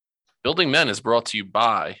Building Men is brought to you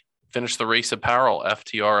by Finish the Race Apparel,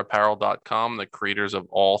 FTRapparel.com, the creators of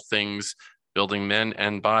all things Building Men,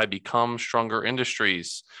 and by Become Stronger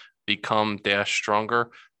Industries,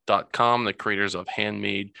 become-stronger.com, the creators of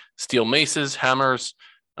handmade steel maces, hammers,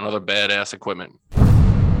 and other badass equipment.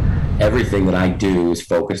 Everything that I do is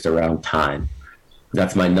focused around time.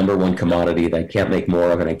 That's my number one commodity that I can't make more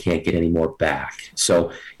of and I can't get any more back.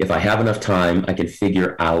 So if I have enough time, I can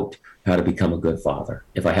figure out how to become a good father.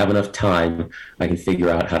 If I have enough time, I can figure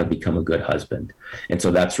out how to become a good husband. And so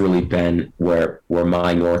that's really been where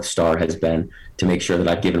my North Star has been, to make sure that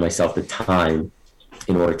I've given myself the time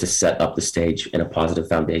in order to set up the stage and a positive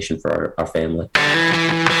foundation for our family.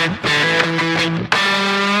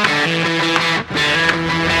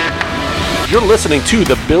 You're listening to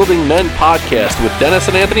the Building Men podcast with Dennis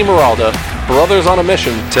and Anthony Miralda, brothers on a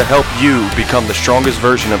mission to help you become the strongest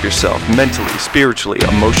version of yourself, mentally, spiritually,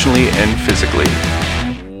 emotionally, and physically.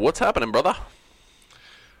 What's happening, brother?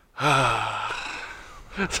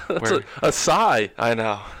 That's a sigh. I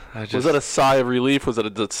know. Was that a sigh of relief? Was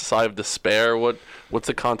it a sigh of despair? What's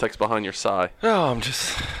the context behind your sigh? Oh, I'm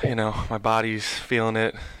just, my body's feeling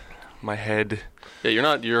it, my head.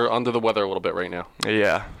 Yeah, you're under the weather a little bit right now.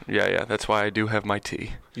 Yeah. That's why I do have my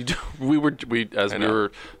tea. You do. We were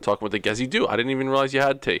talking with the guests. You do. I didn't even realize you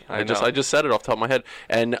had tea. I just said it off the top of my head.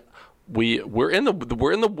 And we're in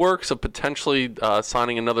the works of potentially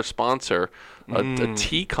signing another sponsor, a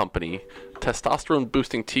tea company, testosterone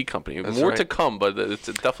boosting tea company. That's more right. to come, but it's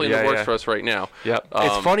definitely in the works for us right now. Yep.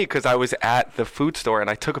 It's funny because I was at the food store and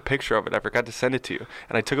I took a picture of it. I forgot to send it to you.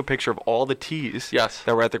 And I took a picture of all the teas that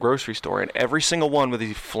were at the grocery store, and every single one with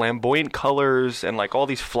these flamboyant colors and like all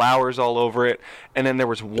these flowers all over it. And then there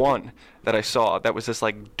was one that I saw that was this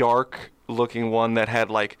like dark looking one that had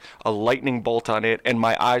like a lightning bolt on it, and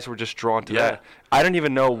my eyes were just drawn to that. I didn't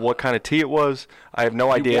even know what kind of tea it was. I have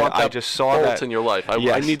no idea. I just saw bolt that in your life.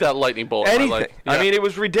 I need that lightning bolt. Anything. I mean, it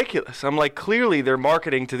was ridiculous. I'm like, clearly they're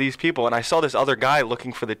marketing to these people, and I saw this other guy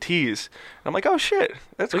looking for the teas. And I'm like, oh shit,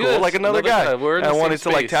 that's cool. Like another guy. We're in the I same wanted to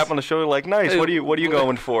like space. tap on the shoulder, like, nice. Hey, what are you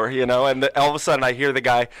going for? And all of a sudden I hear the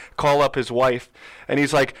guy call up his wife, and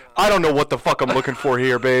he's like, I don't know what the fuck I'm looking for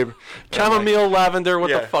here, babe. Chamomile, lavender.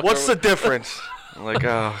 What the fuck? What's the difference? I'm like,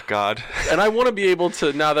 oh God. And I want to be able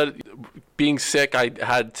to, now that being sick, I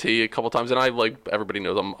had tea a couple times, and I, like everybody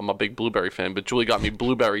knows, I'm a big blueberry fan, but Julie got me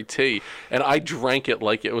blueberry tea, and I drank it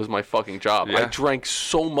like it was my fucking job. I drank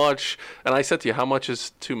so much, and I said to you, how much is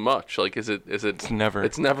too much? Like, is it? It's never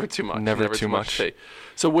too much. Never too much tea.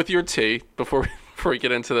 So with your tea, before we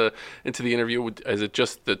get into the interview, is it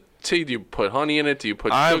just the tea? Do you put honey in it? Do you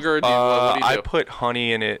put sugar? What do you do? I put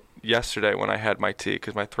honey in it yesterday when I had my tea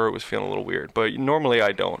because my throat was feeling a little weird, but normally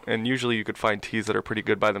I don't. And usually you could find teas that are pretty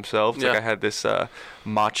good by themselves. Like I had this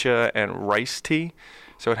matcha and rice tea,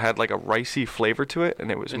 so it had like a ricey flavor to it,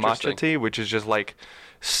 and it was matcha tea, which is just like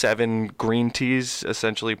 7 green teas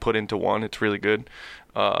essentially put into one. It's really good.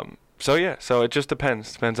 So it just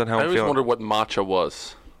depends on how I'm feeling. I always wondered what matcha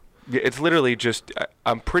was. It's literally just,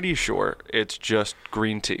 I'm pretty sure it's just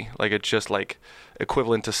green tea. Like, it's just like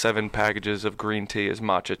equivalent to 7 packages of green tea is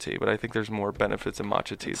matcha tea. But I think there's more benefits in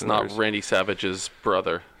matcha tea than not Randy Savage's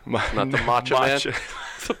brother. Not the matcha man.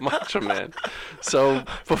 The matcha man. So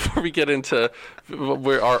before we get into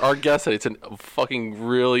our guest today, it's a fucking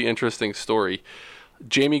really interesting story.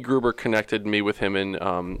 Jamie Gruber connected me with him,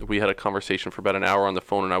 and we had a conversation for about an hour on the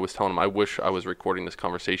phone, and I was telling him I wish I was recording this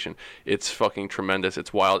conversation. It's fucking tremendous.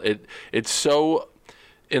 It's wild. It's so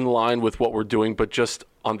in line with what we're doing, but just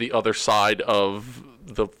on the other side of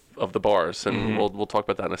the bars, and we'll talk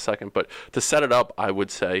about that in a second. But to set it up, I would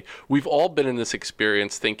say we've all been in this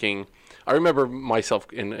experience thinking. I remember myself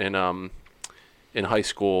in high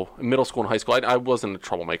school, middle school and high school, I wasn't a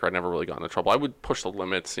troublemaker. I never really got into trouble. I would push the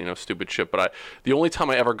limits, stupid shit. But the only time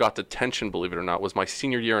I ever got detention, believe it or not, was my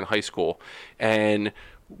senior year in high school. And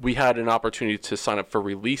we had an opportunity to sign up for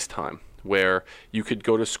release time, where you could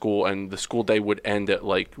go to school and the school day would end at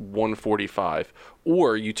like 1:45,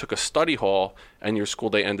 or you took a study hall and your school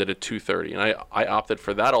day ended at 2:30. And I opted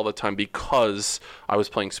for that all the time because I was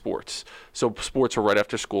playing sports. So sports were right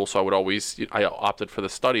after school, so I opted for the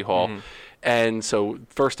study hall. And so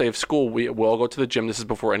first day of school, we'll all go to the gym. This is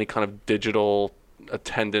before any kind of digital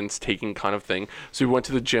attendance taking kind of thing. So we went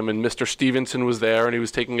to the gym, and Mr. Stevenson was there, and he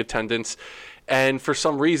was taking attendance. And for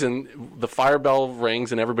some reason, the fire bell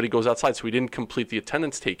rings, and everybody goes outside. So we didn't complete the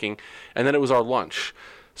attendance taking. And then it was our lunch.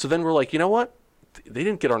 So then we're like, you know what? They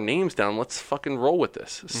didn't get our names down. Let's fucking roll with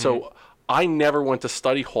this. So I never went to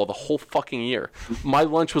study hall the whole fucking year. My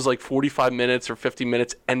lunch was like 45 minutes or 50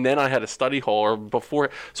 minutes, and then I had a study hall or before.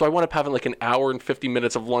 So I wound up having like an hour and 50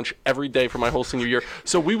 minutes of lunch every day for my whole senior year.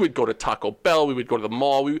 So we would go to Taco Bell, we would go to the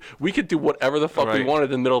mall, we could do whatever the fuck we wanted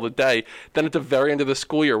in the middle of the day. Then at the very end of the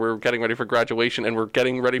school year, we were getting ready for graduation, and we're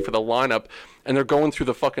getting ready for the lineup, and they're going through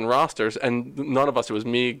the fucking rosters, and none of us, it was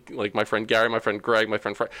me, like my friend Gary, my friend Greg, my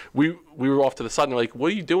friend Frank, we were off to the side, and they're like,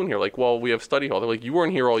 what are you doing here? Like, well, we have study hall. They're like, you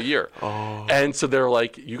weren't here all year. Oh. And so they're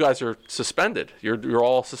like, you guys are suspended. You're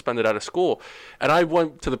all suspended out of school. And I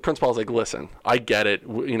went to the principal. I was like, listen, I get it.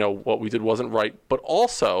 You know, what we did wasn't right. But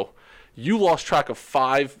also, you lost track of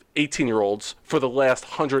 5 18-year-olds for the last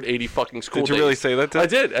 180 fucking school days. Did you really say that to them? I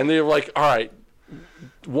did. And they were like, all right,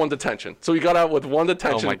 1 detention. So we got out with 1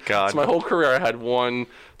 detention. Oh, my God. So my whole career, I had 1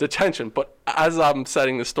 detention. But as I'm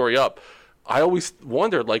setting the story up, I always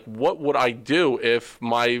wondered, like, what would I do if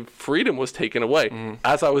my freedom was taken away?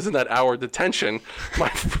 As I was in that hour detention,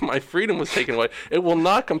 my freedom was taken away. It will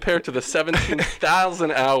not compare to the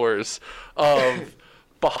 17,000 hours of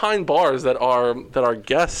behind bars that our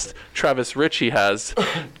guest Travis Richey has.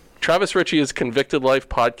 Travis Richey is Convicted Life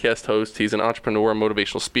podcast host. He's an entrepreneur,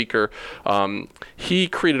 motivational speaker. He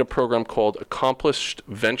created a program called Accomplished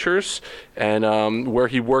Ventures, and where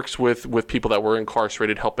he works with people that were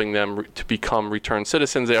incarcerated, helping them to become returned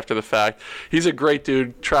citizens after the fact. He's a great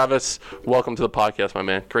dude. Travis, welcome to the podcast, my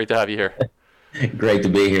man. Great to have you here. Great to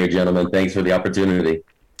be here, gentlemen. Thanks for the opportunity.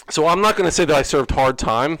 So I'm not going to say that I served hard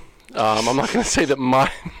time. I'm not going to say that my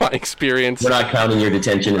experience... We're not counting your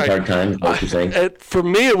detention as hard time, is what you're saying? For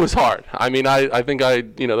me, it was hard. I mean, I think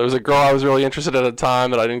there was a girl I was really interested in at the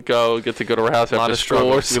time that I didn't get to go to her house after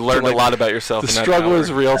school. You learned a lot about yourself. The struggle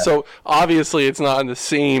is real. Yeah. So obviously, it's not on the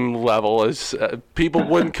same level as people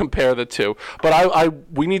wouldn't compare the two. But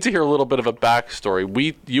we need to hear a little bit of a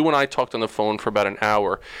backstory. You and I talked on the phone for about an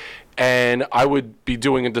hour. And I would be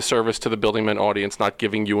doing a disservice to the Building Men audience, not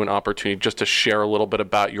giving you an opportunity just to share a little bit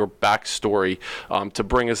about your backstory to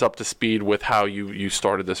bring us up to speed with how you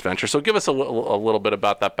started this venture. So give us a little bit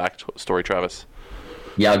about that backstory, Travis.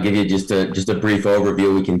 Yeah, I'll give you just a brief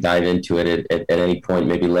overview. We can dive into it at any point,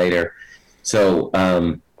 maybe later. So,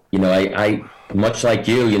 I much like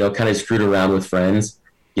you, kind of screwed around with friends.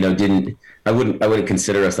 I wouldn't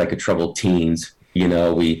consider us like a troubled teens.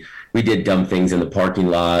 We did dumb things in the parking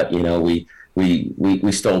lot.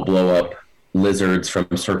 We stole blow up lizards from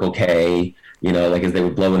Circle K, like as they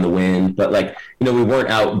would blow in the wind. But we weren't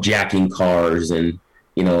out jacking cars and,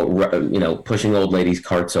 pushing old ladies'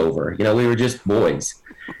 carts over. We were just boys.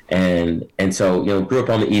 And so, grew up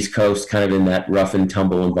on the East Coast, kind of in that rough and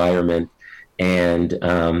tumble environment.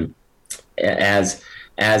 And as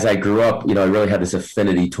I grew up, I really had this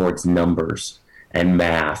affinity towards numbers and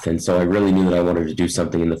math. And so I really knew that I wanted to do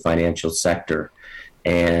something in the financial sector,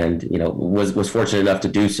 and, was fortunate enough to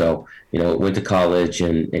do so. Went to college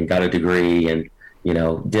and got a degree and,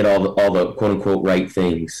 did all the quote unquote right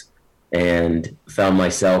things, and found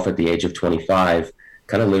myself at the age of 25,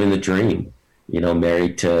 kind of living the dream,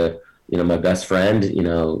 married to, my best friend,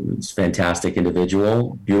 fantastic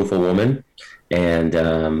individual, beautiful woman,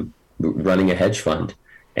 and running a hedge fund,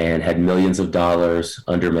 and had millions of dollars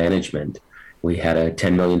under management. We had a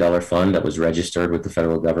 $10 million fund that was registered with the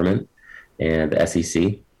federal government and the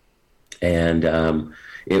SEC. And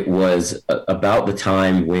it was about the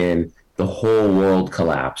time when the whole world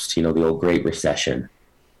collapsed, the old Great Recession.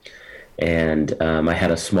 And I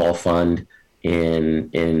had a small fund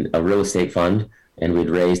in a real estate fund, and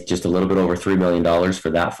we'd raised just a little bit over $3 million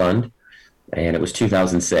for that fund. And it was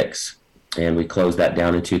 2006, and we closed that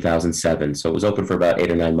down in 2007. So it was open for about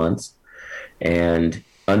 8 or 9 months. And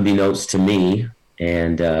unbeknownst to me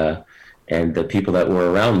and the people that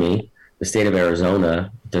were around me, the state of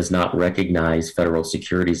Arizona does not recognize federal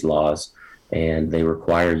securities laws, and they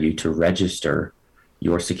require you to register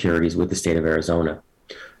your securities with the state of Arizona.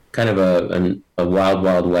 Kind of a wild,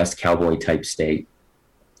 wild west cowboy type state.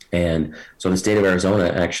 And so the state of Arizona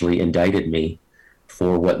actually indicted me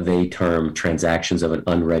for what they term transactions of an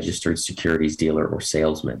unregistered securities dealer or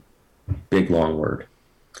salesman. Big, long word.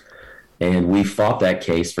 And we fought that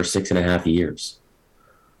case for 6.5 years.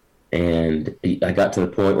 And I got to the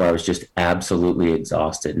point where I was just absolutely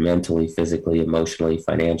exhausted, mentally, physically, emotionally,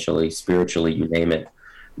 financially, spiritually, you name it.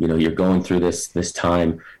 You're going through this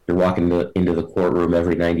time. You're walking into the courtroom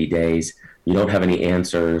every 90 days. You don't have any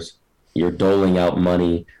answers. You're doling out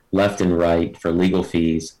money left and right for legal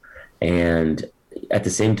fees. And at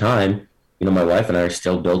the same time, my wife and I are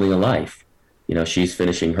still building a life. She's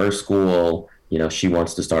finishing her school. She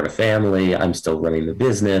wants to start a family. I'm still running the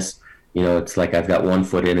business. It's like I've got one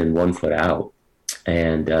foot in and one foot out.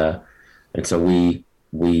 And so we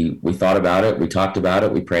we thought about it, we talked about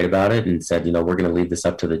it, we prayed about it, and said, we're going to leave this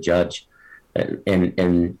up to the judge.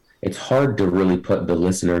 And it's hard to really put the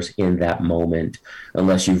listeners in that moment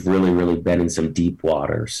unless you've really, really been in some deep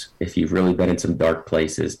waters, if you've really been in some dark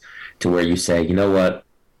places, to where you say, you know what,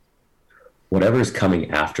 whatever is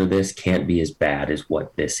coming after this can't be as bad as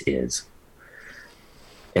what this is.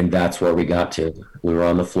 And that's where we got to. We were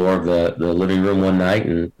on the floor of the living room one night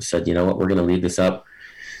and said, you know what, we're going to leave this up.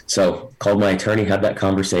 So called my attorney, had that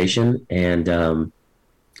conversation, and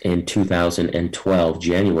in 2012,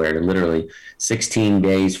 January, literally 16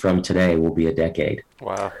 days from today will be a decade.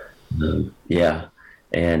 Wow. Yeah.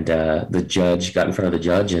 And the judge got in front of the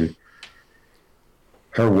judge, and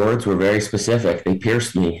her words were very specific. They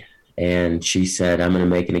pierced me. And she said, I'm going to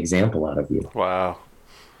make an example out of you. Wow.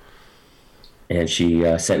 And she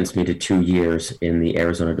sentenced me to 2 years in the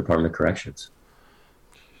Arizona Department of Corrections.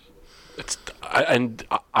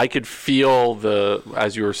 I could feel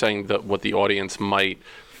as you were saying, what the audience might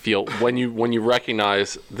feel when you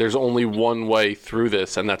recognize there's only one way through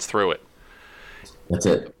this, and that's through it. That's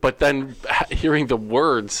it. But then hearing the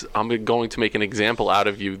words, I'm going to make an example out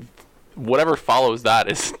of you, whatever follows that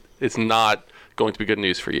is not going to be good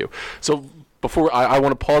news for you. So before I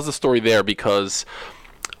want to pause the story there, because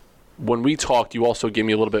when we talked, you also gave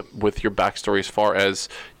me a little bit with your backstory as far as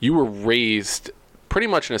you were raised pretty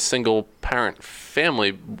much in a single parent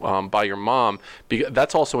family by your mom.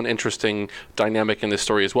 That's also an interesting dynamic in this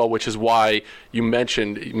story as well, which is why you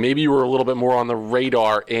mentioned maybe you were a little bit more on the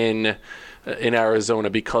radar in Arizona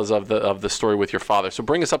because of the story with your father. So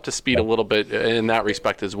bring us up to speed a little bit in that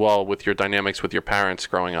respect as well, with your dynamics with your parents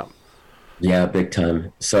growing up. Yeah, big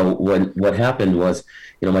time. So what happened was,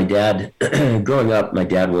 my dad, growing up, my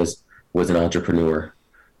dad was an entrepreneur.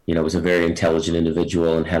 Was a very intelligent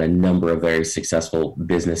individual and had a number of very successful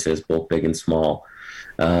businesses, both big and small.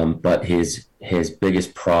 But his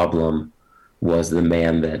biggest problem was the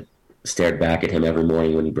man that stared back at him every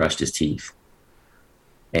morning when he brushed his teeth.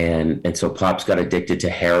 And so Pops got addicted to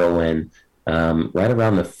heroin right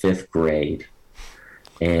around the 5th grade.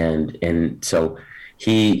 And so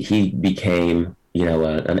he became,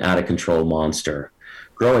 an out of control monster.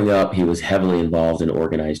 Growing up, he was heavily involved in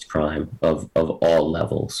organized crime of all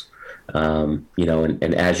levels. And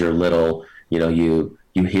as you're little, you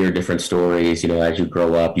hear different stories, as you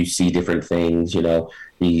grow up, you see different things,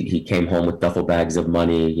 he came home with duffel bags of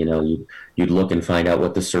money, you'd look and find out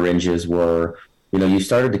what the syringes were. You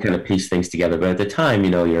started to kind of piece things together. But at the time,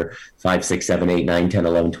 you're 5, 6, 7, 8, 9, 10,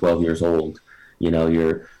 11, 12 years old. You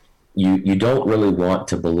don't really want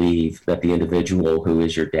to believe that the individual who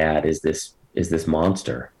is your dad is this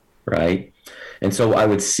monster, right? And so I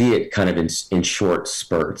would see it kind of in short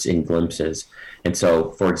spurts, in glimpses. And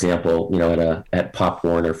so, for example, at Pop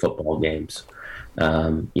Warner football games,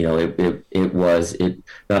 it was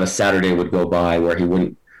not a Saturday would go by where he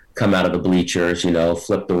wouldn't come out of the bleachers,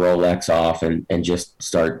 flip the Rolex off and just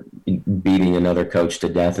start beating another coach to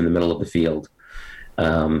death in the middle of the field.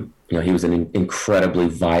 He was an incredibly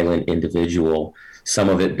violent individual, some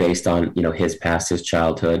of it based on, his past, his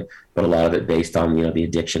childhood, but a lot of it based on, the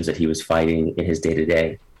addictions that he was fighting in his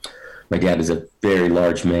day-to-day. My dad is a very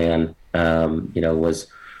large man, was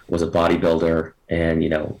a bodybuilder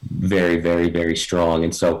and, very, very, very strong.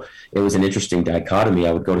 And so it was an interesting dichotomy.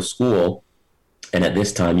 I would go to school, and at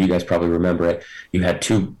this time, you guys probably remember it, you had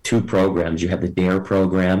two programs. You had the DARE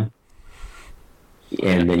program,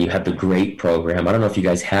 and then you had the GREAT program. I don't know if you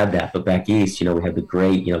guys had that, but back east, we had the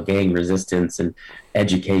GREAT, gang resistance and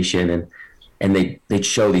education, and they'd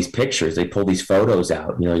show these pictures. They'd pull these photos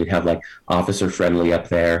out. You'd have like Officer Friendly up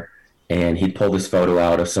there, and he'd pull this photo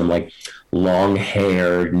out of some like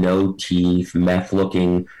long-haired, no teeth,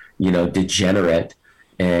 meth-looking, degenerate,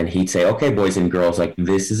 and he'd say, "Okay, boys and girls, like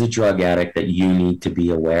this is a drug addict that you need to be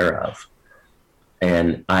aware of."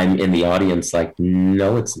 And I'm in the audience like,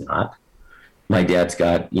 no, it's not. My dad's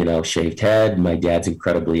got, shaved head. My dad's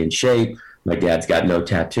incredibly in shape. My dad's got no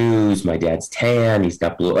tattoos. My dad's tan. He's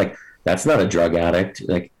got blue. Like, that's not a drug addict.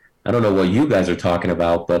 Like, I don't know what you guys are talking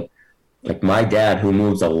about, but like my dad, who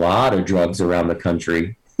moves a lot of drugs around the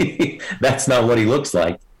country, that's not what he looks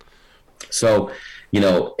like. So,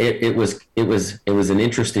 it was an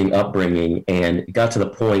interesting upbringing, and it got to the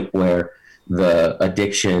point where the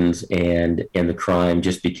addictions and the crime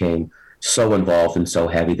just became so involved and so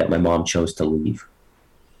heavy that my mom chose to leave.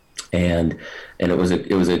 And it was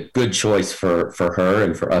a good choice for her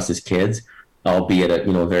and for us as kids, albeit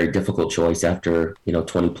a very difficult choice after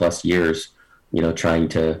 20 plus years trying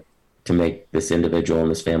to make this individual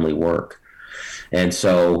and this family work. And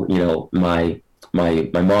so my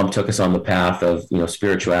mom took us on the path of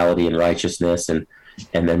spirituality and righteousness, and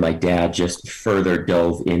And then my dad just further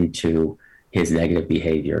dove into his negative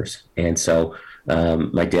behaviors. And so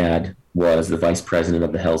my dad was the vice president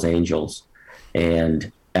of the Hells Angels,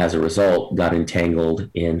 and as a result got entangled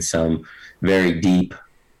in some very deep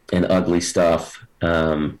and ugly stuff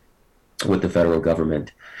with the federal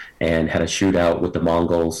government, and had a shootout with the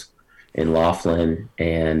Mongols in Laughlin,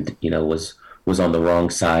 and was on the wrong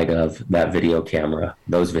side of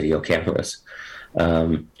those video cameras.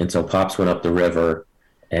 And so Pops went up the river,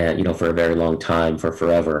 and for a very long time, for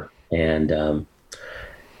forever, and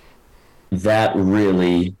that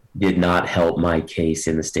really did not help my case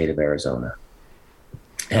in the state of Arizona,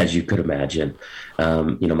 as you could imagine.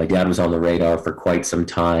 My dad was on the radar for quite some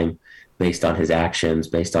time based on his actions,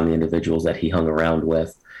 based on the individuals that he hung around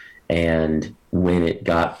with. And when it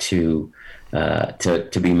got to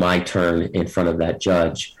be my turn in front of that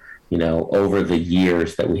judge, over the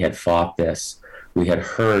years that we had fought this, we had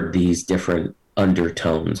heard these different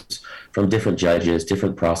undertones from different judges,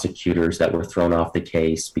 different prosecutors that were thrown off the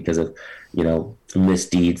case because of,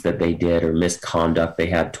 misdeeds that they did or misconduct they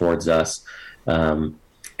had towards us. And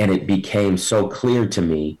it became so clear to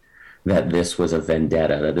me that this was a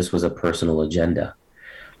vendetta, that this was a personal agenda.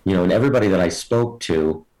 And everybody that I spoke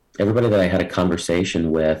to, everybody that I had a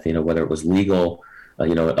conversation with, whether it was legal, a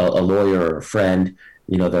lawyer or a friend,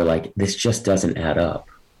 they're like, this just doesn't add up.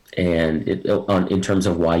 And in terms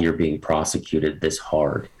of why you're being prosecuted this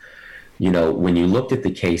hard. When you looked at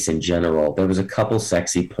the case in general, there was a couple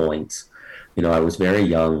sexy points. I was very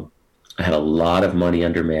young. I had a lot of money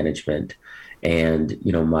under management. And,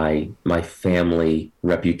 my family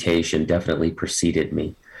reputation definitely preceded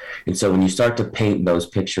me. And so when you start to paint those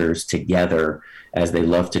pictures together, as they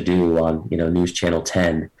love to do on, News Channel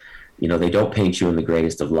 10, they don't paint you in the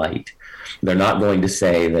greatest of light. They're not going to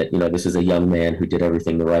say that, this is a young man who did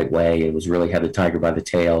everything the right way and had the tiger by the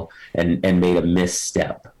tail and made a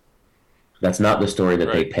misstep. That's not the story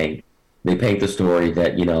that they paint. They paint the story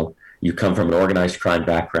that, you come from an organized crime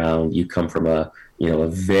background, you come from a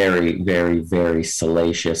very, very, very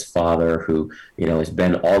salacious father who, has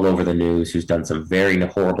been all over the news, who's done some very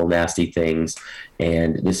horrible, nasty things.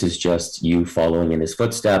 And this is just you following in his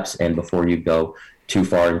footsteps. And before you go too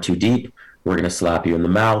far and too deep, we're going to slap you in the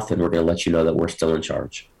mouth and we're going to let you know that we're still in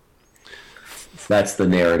charge. That's the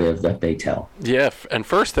narrative that they tell. Yeah. And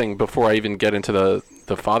first thing, before I even get into the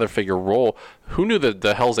father figure role, who knew that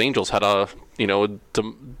the Hells Angels had a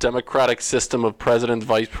democratic system of president,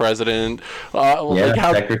 vice president,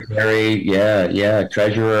 secretary,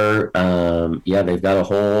 treasurer, they've got a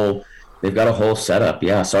whole setup,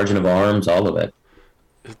 sergeant of arms, all of it.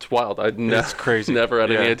 It's wild. It's crazy. Never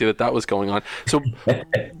had any idea that was going on. So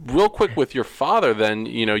real quick with your father then,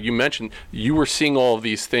 you mentioned you were seeing all of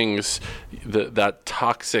these things, that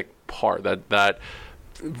toxic part, that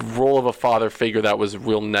role of a father figure that was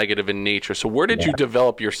real negative in nature. So where did you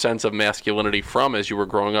develop your sense of masculinity from as you were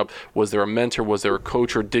growing up? Was there a mentor? Was there a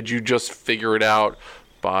coach? Or did you just figure it out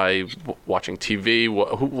by watching TV?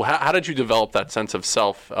 How did you develop that sense of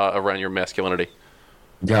self around your masculinity?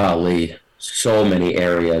 Golly, so many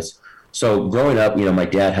areas. So growing up, my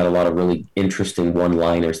dad had a lot of really interesting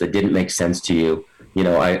one-liners that didn't make sense to you.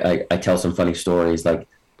 I tell some funny stories. Like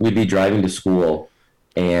we'd be driving to school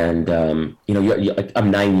and,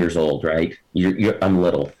 I'm 9 years old, right? I'm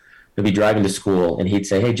little. He'd be driving to school and he'd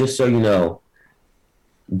say, hey, just so you know,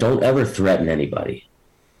 don't ever threaten anybody.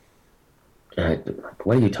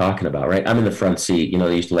 What are you talking about, right? I'm in the front seat.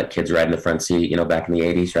 They used to let kids ride in the front seat, back in the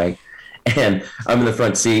 80s, right? And I'm in the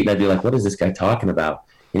front seat and I'd be like, what is this guy talking about?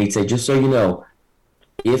 And he'd say, just so you know,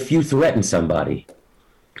 if you threaten somebody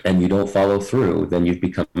and you don't follow through, then you've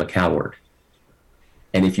become a coward.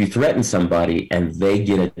 And if you threaten somebody and they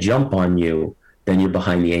get a jump on you, then you're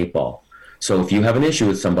behind the 8 ball. So if you have an issue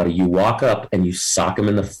with somebody, you walk up and you sock them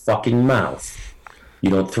in the fucking mouth. You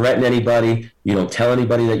don't threaten anybody. You don't tell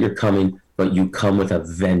anybody that you're coming, but you come with a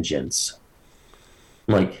vengeance.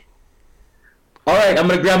 I'm like, all right, I'm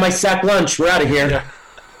going to grab my sack lunch. We're out of here.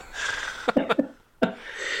 Yeah.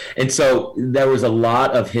 And so there was a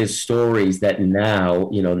lot of his stories that now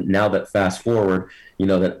that fast forward,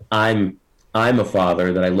 that I'm a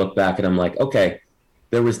father, that I look back and I'm like, okay,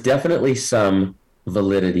 there was definitely some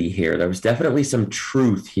validity here. There was definitely some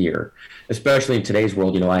truth here, especially in today's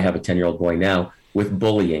world. I have a 10-year-old boy now with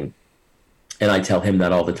bullying. And I tell him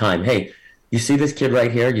that all the time. Hey, you see this kid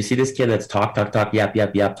right here? You see this kid that's talk, yap,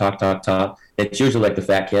 yap, yap, talk. It's usually like the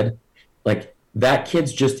fat kid. Like that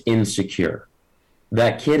kid's just insecure.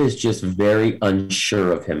 That kid is just very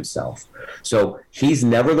unsure of himself. So he's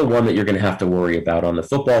never the one that you're going to have to worry about on the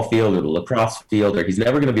football field or the lacrosse field, or he's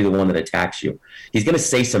never going to be the one that attacks you. He's going to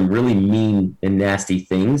say some really mean and nasty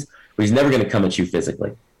things, but he's never going to come at you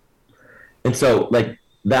physically. And so, like,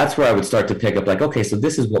 that's where I would start to pick up, like, okay, so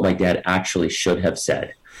this is what my dad actually should have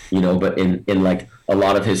said, but in like a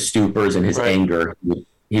lot of his stupors and his anger,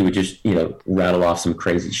 he would just, rattle off some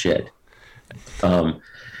crazy shit.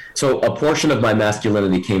 So a portion of my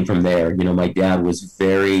masculinity came from there. My dad was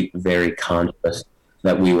very, very conscious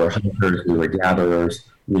that we were hunters, we were gatherers,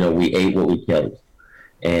 we ate what we killed.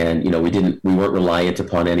 And, we weren't reliant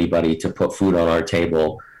upon anybody to put food on our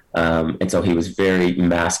table. And so he was very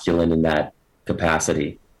masculine in that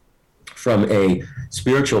capacity. From a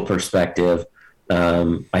spiritual perspective,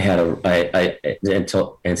 I had and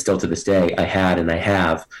still to this day, I had and I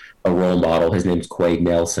have a role model. His name's Quade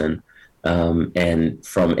Nelson. And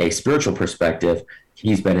from a spiritual perspective,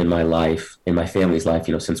 he's been in my life, in my family's life,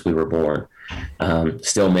 since we were born.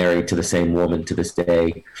 Still married to the same woman to this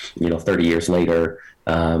day, 30 years later,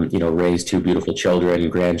 raised 2 beautiful children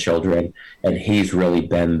and grandchildren. And he's really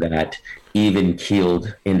been that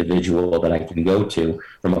even-keeled individual that I can go to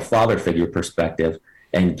from a father figure perspective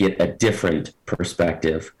and get a different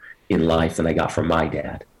perspective in life than I got from my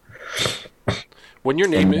dad. When your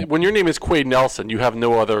name is Quade Nelson, you have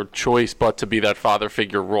no other choice but to be that father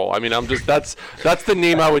figure role. I mean, that's the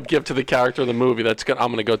name I would give to the character of the movie. I'm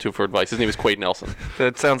going to go to for advice. His name is Quade Nelson.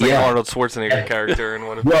 That sounds like an Arnold Schwarzenegger character in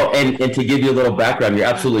one of. Well, and to give you a little background, you're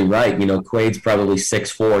absolutely right. Quade's probably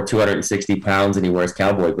 6'4", 260 pounds, and he wears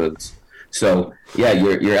cowboy boots. So yeah,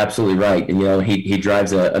 you're absolutely right. And he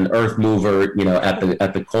drives an earth mover, at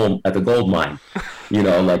the gold mine.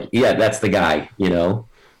 That's the guy.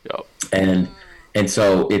 Yep. And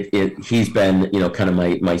so he's been, kind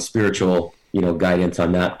of my spiritual, guidance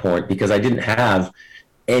on that point, because I didn't have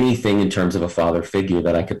anything in terms of a father figure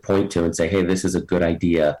that I could point to and say, hey, this is a good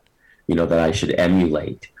idea, that I should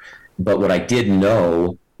emulate. But what I did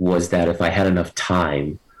know was that if I had enough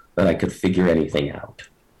time, that I could figure anything out.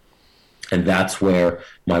 And that's where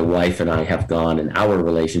my wife and I have gone, and our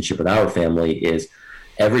relationship with our family is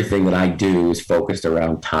everything that I do is focused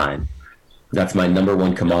around time. That's my number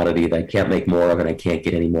one commodity that I can't make more of and I can't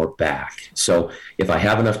get any more back. So if I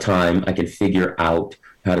have enough time, I can figure out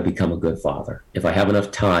how to become a good father. If I have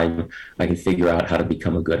enough time, I can figure out how to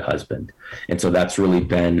become a good husband. And so that's really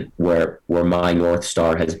been where my North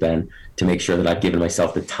Star has been, to make sure that I've given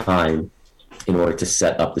myself the time in order to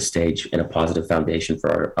set up the stage and a positive foundation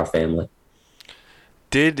for our family.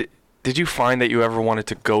 Did you find that you ever wanted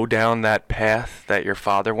to go down that path that your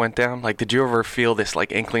father went down? Like, did you ever feel this,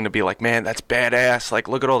 like, inkling to be like, man, that's badass. Like,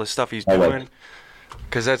 look at all the stuff he's doing.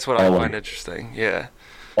 Because that's what I find interesting. Yeah.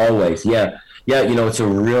 Always. Yeah. Yeah.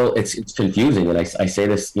 It's confusing. And I say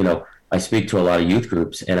this, I speak to a lot of youth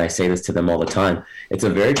groups and I say this to them all the time. It's a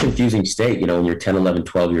very confusing state, when you're 10, 11,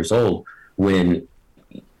 12 years old, when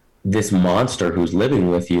this monster who's living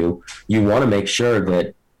with you want to make sure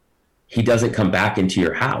that he doesn't come back into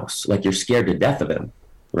your house. Like, you're scared to death of him,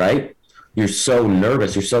 right? You're so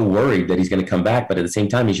nervous. You're so worried that he's going to come back, but at the same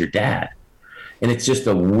time, he's your dad. And it's just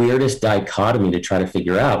the weirdest dichotomy to try to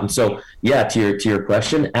figure out. And so, yeah, to your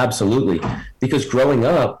question, absolutely. Because growing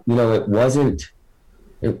up, I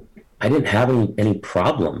didn't have any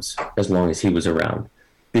problems as long as he was around,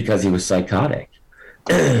 because he was psychotic.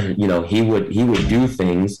 He would do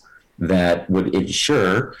things that would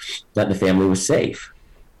ensure that the family was safe.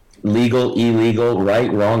 Legal, illegal,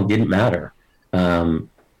 right, wrong, didn't matter. And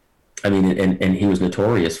he was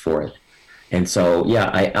notorious for it. And so,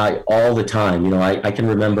 yeah, I all the time, I can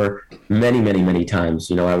remember many, many, many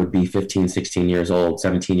times, I would be 15, 16 years old,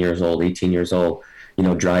 17 years old, 18 years old,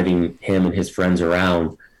 driving him and his friends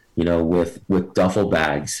around, with duffel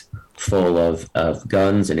bags full of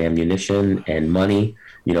guns and ammunition and money,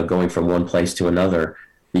 going from one place to another,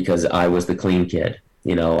 because I was the clean kid.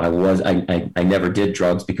 I never did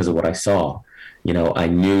drugs because of what I saw. I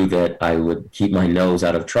knew that I would keep my nose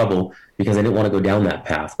out of trouble because I didn't want to go down that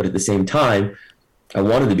path. But at the same time, I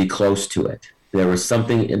wanted to be close to it. There was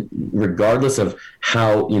something, regardless of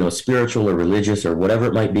how, spiritual or religious or whatever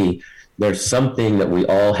it might be, there's something that we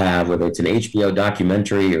all have, whether it's an HBO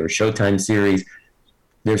documentary or a Showtime series.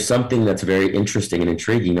 There's something that's very interesting and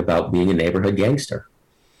intriguing about being a neighborhood gangster.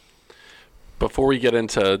 Before we get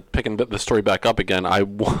into picking the story back up again, I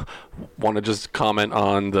want to just comment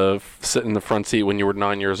on the sitting in the front seat when you were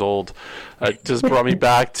 9 years old. It just brought me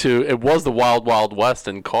back to, it was the wild, wild west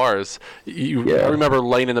in cars. I remember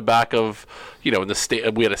laying in the back of, in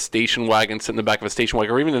the we had a station wagon, sit in the back of a station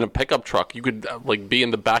wagon, or even in a pickup truck. You could be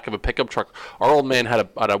in the back of a pickup truck. Our old man had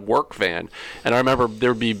a work van, and I remember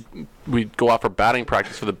there would be we'd go out for batting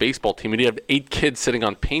practice for the baseball team, and he'd have 8 kids sitting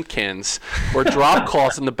on paint cans or drop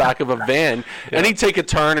cloths in the back of a van, and he'd take a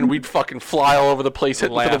turn, and we'd fucking fly all over the place,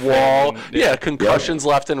 hitting to the wall. Concussions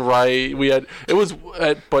left and right. We had it was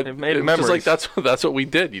just like that's what we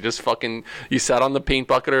did. You just fucking sat on the paint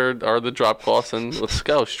bucket or the drop cloths, and let's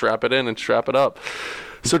go, strap it in and strap it up.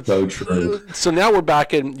 So true. So now we're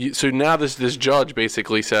back in. So now this judge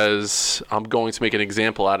basically says, "I'm going to make an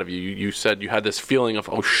example out of you." You said you had this feeling of,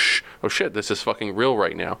 oh shit, this is fucking real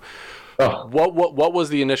right now. Oh. What was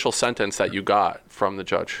the initial sentence that you got from the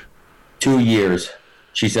judge? 2 years.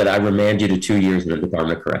 She said, "I remand you to 2 years in the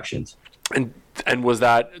Department of Corrections." And was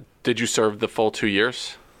that? Did you serve the full 2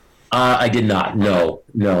 years? I did not. No.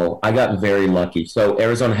 I got very lucky. So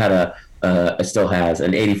Arizona had still has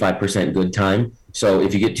an 85% good time. So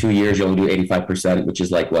if you get 2 years, you only do 85%, which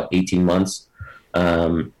is like 18 months,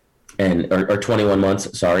 or 21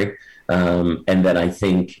 months. Sorry. And then I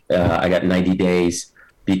think I got 90 days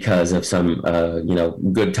because of some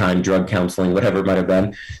good time drug counseling, whatever it might have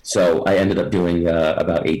been. So I ended up doing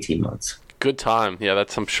about 18 months. Good time. Yeah,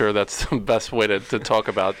 I'm sure that's the best way to talk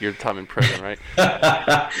about your time in prison, right?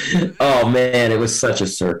 Oh man, it was such a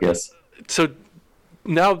circus. So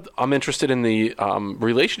now I'm interested in the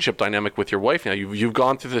relationship dynamic with your wife. Now you've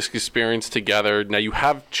gone through this experience together. Now you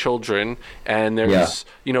have children, and there's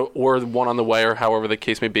or one on the way, or however the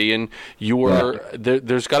case may be. And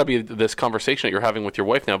there's got to be this conversation that you're having with your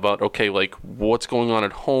wife now about, okay, like what's going on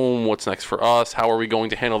at home, what's next for us, how are we going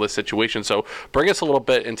to handle this situation? So bring us a little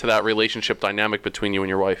bit into that relationship dynamic between you and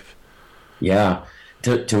your wife. Yeah,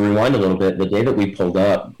 to rewind a little bit, the day that we pulled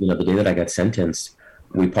up, the day that I got sentenced,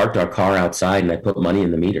 we parked our car outside and I put money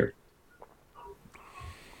in the meter.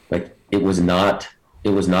 Like it was not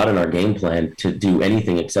in our game plan to do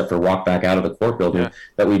anything except for walk back out of the court building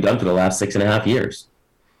that we've done for the last 6.5 years.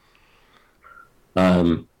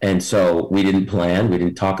 And so we didn't plan, we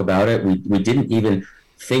didn't talk about it. We didn't even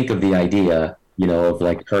think of the idea, of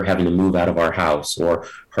like her having to move out of our house, or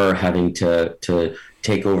her having to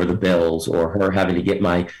take over the bills, or her having to get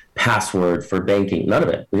my password for banking. None of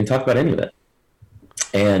it. We didn't talk about any of it.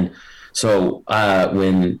 And so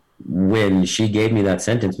when she gave me that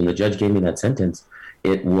sentence, when the judge gave me that sentence,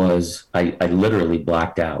 it was I literally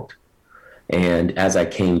blacked out. And as I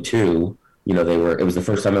came to, it was the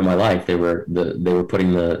first time in my life they were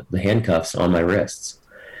putting the handcuffs on my wrists.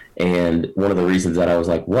 And one of the reasons that I was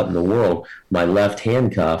like, what in the world? My left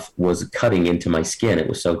handcuff was cutting into my skin. It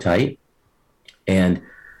was so tight. And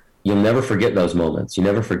you'll never forget those moments. You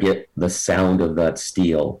never forget the sound of that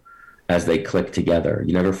steel as they click together.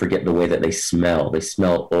 You never forget the way that they smell. They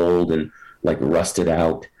smell old and like rusted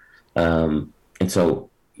out. And so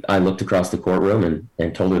I looked across the courtroom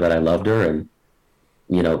and told her that I loved her, and,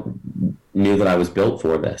 knew that I was built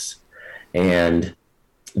for this. And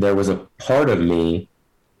there was a part of me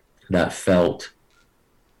that felt,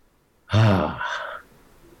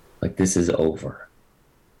 like this is over.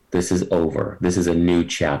 This is over. This is a new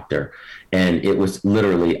chapter. And it was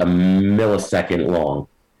literally a millisecond long.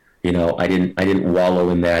 I didn't wallow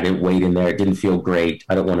in there. I didn't wait in there. It didn't feel great.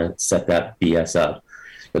 I don't want to set that BS up.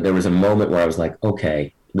 But there was a moment where I was like,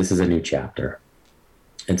 okay, this is a new chapter.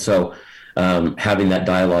 And so having that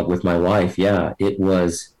dialogue with my wife, it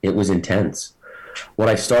was intense. What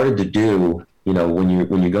I started to do, when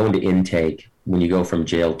you go into intake, when you go from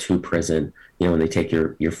jail to prison, when they take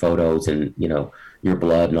your photos and, your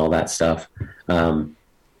blood and all that stuff,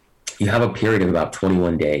 you have a period of about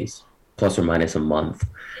 21 days, plus or minus a month,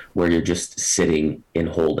 where you're just sitting in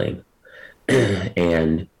holding.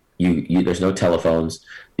 And you there's no telephones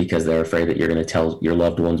because they're afraid that you're going to tell your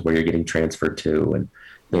loved ones where you're getting transferred to, and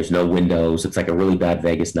there's no windows. It's like a really bad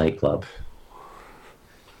Vegas nightclub.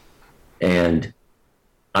 And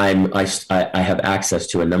I have access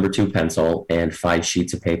to a number 2 pencil and 5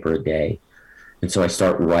 sheets of paper a day. And so I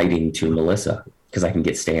start writing to Melissa because I can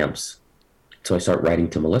get stamps. So I start writing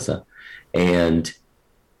to Melissa, and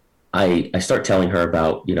I start telling her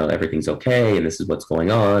about, everything's okay, and this is what's going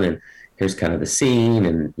on, and here's kind of the scene,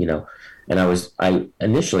 and, and I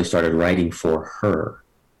initially started writing for her,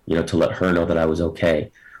 to let her know that I was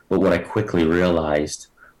okay. But what I quickly realized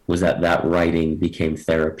was that writing became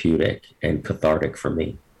therapeutic and cathartic for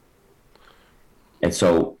me. And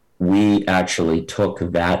so we actually took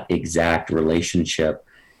that exact relationship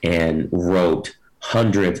and wrote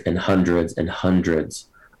hundreds and hundreds and hundreds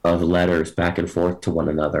of letters back and forth to one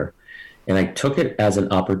another. And I took it as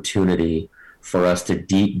an opportunity for us to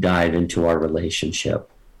deep dive into our relationship.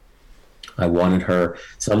 I wanted her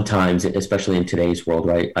sometimes, especially in today's world,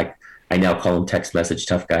 right? I now call them text message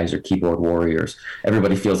tough guys or keyboard warriors.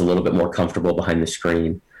 Everybody feels a little bit more comfortable behind the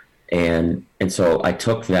screen. And so I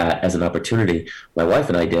took that as an opportunity, my wife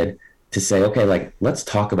and I did, to say, okay, like, let's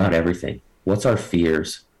talk about everything. What's our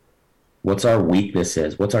fears? What's our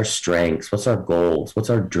weaknesses? What's our strengths? What's our goals? What's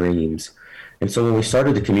our dreams? And so when we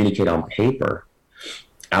started to communicate on paper,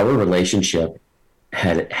 our relationship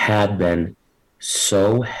had been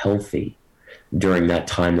so healthy during that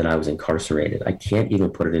time that I was incarcerated. I can't even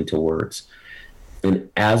put it into words. And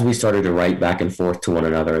as we started to write back and forth to one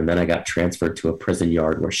another, and then I got transferred to a prison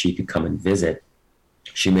yard where she could come and visit,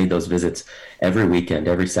 she made those visits every weekend,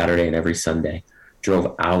 every Saturday and every Sunday,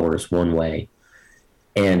 drove hours one way.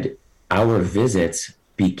 And our visits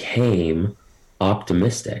became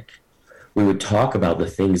optimistic. We would talk about the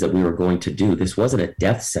things that we were going to do. This wasn't a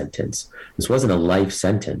death sentence. This wasn't a life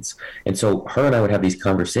sentence. And so her and I would have these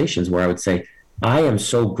conversations where I would say, I am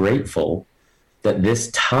so grateful that this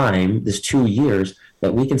time, this 2 years,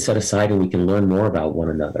 that we can set aside and we can learn more about one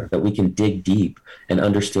another, that we can dig deep and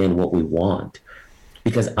understand what we want.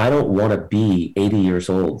 Because I don't want to be 80 years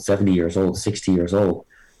old, 70 years old, 60 years old,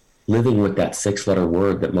 living with that 6-letter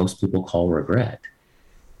word that most people call regret.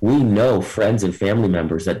 We know friends and family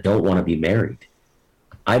members that don't want to be married.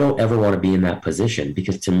 I don't ever want to be in that position,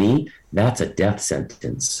 because to me, that's a death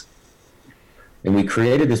sentence. And we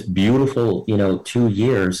created this beautiful, 2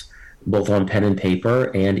 years, both on pen and paper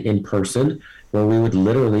and in person, where we would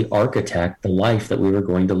literally architect the life that we were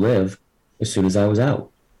going to live as soon as I was out.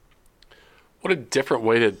 What a different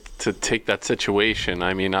way to take that situation.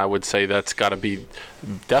 I mean, I would say that's got to be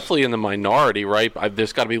definitely in the minority, right?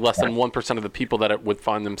 There's got to be less than 1% of the people that would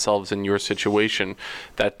find themselves in your situation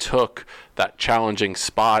that took that challenging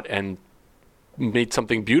spot and made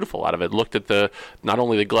something beautiful out of it. Looked at not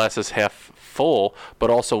only the glass is half full,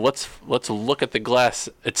 but also let's look at the glass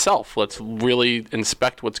itself. Let's really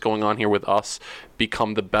inspect what's going on here with us,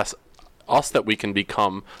 become the best us that we can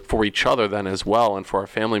become for each other then as well, and for our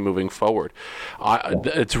family moving forward.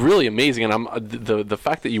 It's really amazing, and the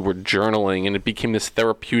fact that you were journaling and it became this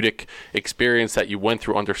therapeutic experience that you went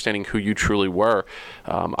through, understanding who you truly were.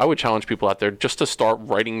 I would challenge people out there just to start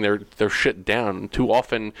writing their shit down. Too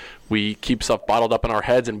often we keep stuff bottled up in our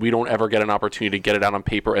heads and we don't ever get an opportunity to get it out on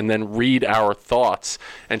paper and then read our thoughts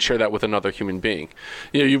and share that with another human being.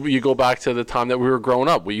 You go back to the time that we were growing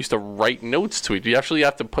up. We used to write notes to each other. You actually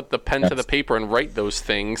have to put the pen to the paper and write those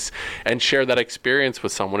things and share that experience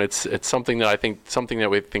with someone. It's something that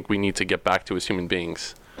we think we need to get back to as human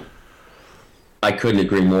beings. I couldn't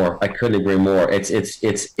agree more.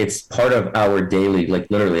 It's part of our daily, like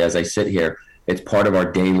literally as I sit here, it's part of our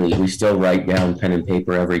daily. We still write down pen and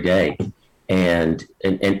paper every day. And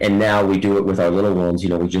now we do it with our little ones.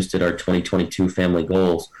 We just did our 2022 family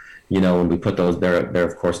goals, and we put those there. They're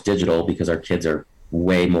of course digital because our kids are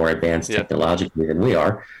way more advanced technologically than we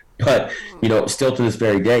are. But, still to this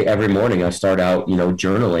very day, every morning I start out,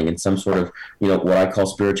 journaling in some sort of, what I call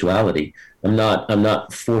spirituality. I'm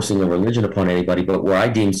not forcing a religion upon anybody, but where I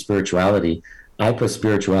deem spirituality, I put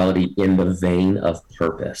spirituality in the vein of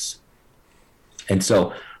purpose. And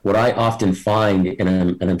so what I often find,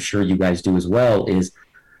 and I'm sure you guys do as well, is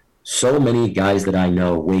so many guys that I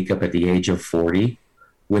know wake up at the age of 40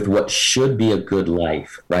 with what should be a good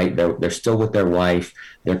life, right? They're still with their wife.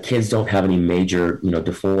 Their kids don't have any major,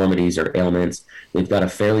 deformities or ailments. They've got a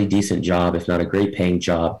fairly decent job, if not a great paying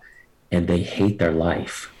job, and they hate their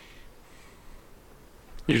life.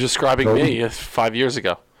 You're describing me 5 years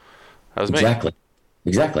ago. That was me.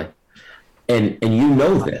 Exactly. And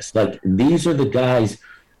this, like, these are the guys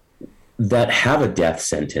that have a death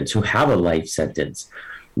sentence, who have a life sentence.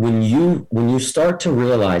 When you start to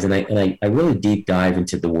realize, and I really deep dive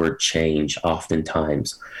into the word change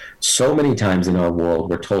oftentimes. So many times in our world,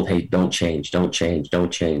 we're told, hey, don't change, don't change,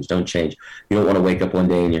 don't change, don't change. You don't want to wake up one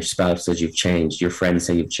day and your spouse says you've changed, your friends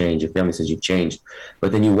say you've changed, your family says you've changed.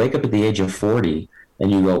 But then you wake up at the age of 40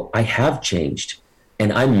 and you go, I have changed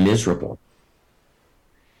and I'm miserable.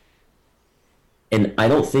 And I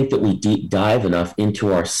don't think that we deep dive enough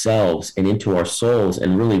into ourselves and into our souls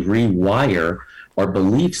and really rewire our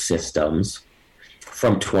belief systems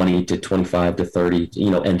from 20 to 25 to 30,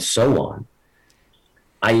 and so on.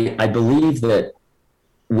 I believe that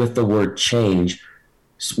with the word change,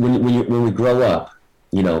 when we grow up,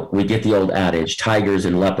 we get the old adage, tigers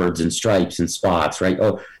and leopards and stripes and spots, right?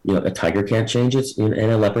 Oh, a tiger can't change it and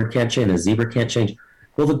a leopard can't change, and a zebra can't change.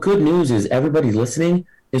 Well, the good news is, everybody listening,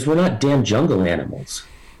 is we're not damn jungle animals.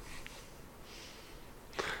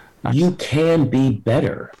 You can be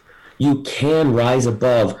better. You can rise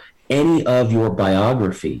above any of your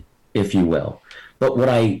biography, if you will. But what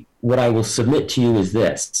I will submit to you is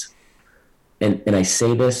this, and I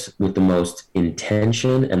say this with the most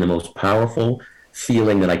intention and the most powerful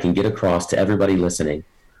feeling that I can get across to everybody listening.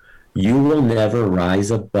 you will never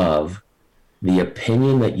rise above the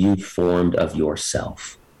opinion that you formed of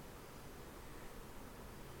yourself.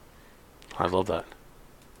 I love that.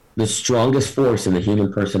 The strongest force in the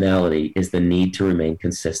human personality is the need to remain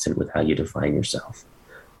consistent with how you define yourself.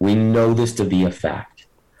 We know this to be a fact.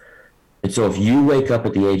 And so if you wake up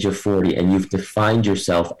at the age of 40 and you've defined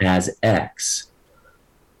yourself as X,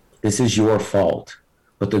 this is your fault.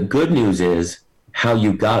 But the good news is how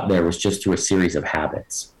you got there was just through a series of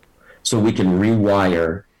habits. So we can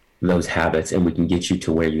rewire those habits and we can get you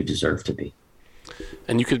to where you deserve to be.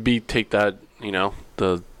 And you could take that,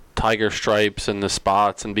 the tiger stripes and the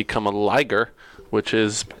spots and become a liger, which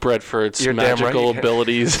is bred for its magical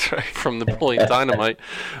abilities from Napoleon Dynamite.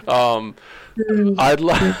 I'd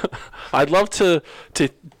love to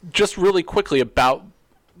just really quickly about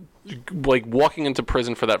like walking into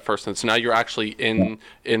prison for that first instance. Now you're actually in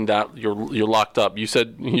that you're locked up. You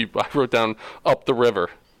said I wrote down up the river.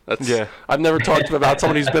 I've never talked about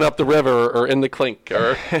somebody who's been up the river or in the clink.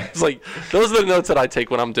 Or it's like those are the notes that I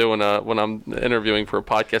take when I'm doing when I'm interviewing for a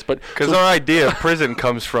podcast. But because our idea of prison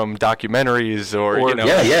comes from documentaries or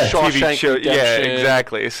Shawshank TV show. Redemption. Yeah,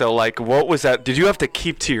 exactly. So what was that? Did you have to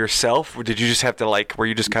keep to yourself, or did you just have to were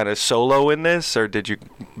you just kind of solo in this, or did you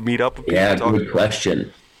meet up with people? Yeah, good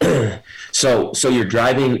question. So you're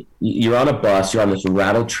driving, you're on a bus, you're on this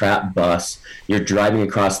rattle trap bus, you're driving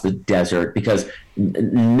across the desert because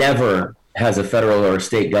never has a federal or a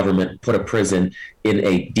state government put a prison in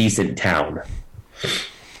a decent town.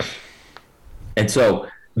 And so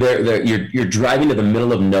you're driving to the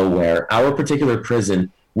middle of nowhere. Our particular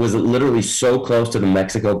prison was literally so close to the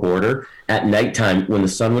Mexico border. At nighttime, when the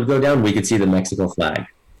sun would go down, we could see the Mexico flag.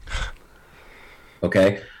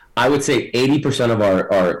 Okay? I would say 80% of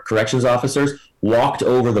our corrections officers walked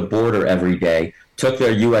over the border every day, took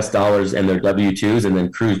their U.S. dollars and their W-2s, and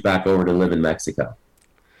then cruised back over to live in Mexico.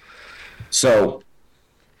 So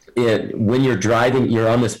when you're driving, you're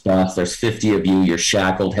on this bus, there's 50 of you, you're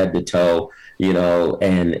shackled head to toe,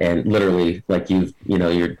 and literally and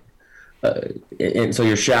so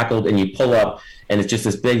you're shackled and you pull up and it's just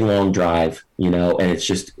this big long drive, and it's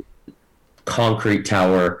just concrete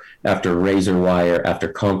tower after razor wire after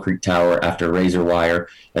concrete tower after razor wire,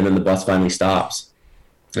 and then the bus finally stops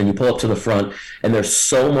and you pull up to the front and there's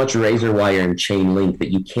so much razor wire and chain link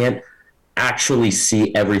that you can't actually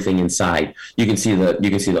see everything inside. You can see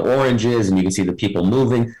the oranges and you can see the people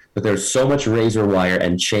moving, but there's so much razor wire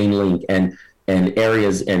and chain link and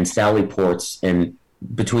areas and sally ports and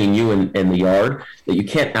between you and the yard that you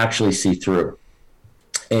can't actually see through.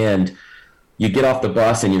 And you get off the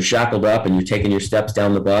bus and you're shackled up and you're taking your steps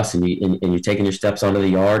down the bus and you're taking your steps onto the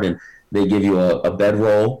yard, and they give you a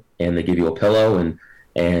bedroll and they give you a pillow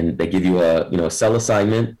and they give you a cell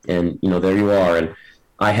assignment, and there you are. And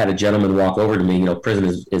I had a gentleman walk over to me.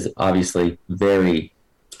 Prison is obviously very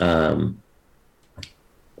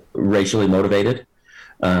racially motivated,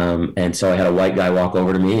 and so I had a white guy walk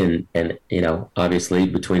over to me and obviously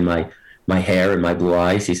between my hair and my blue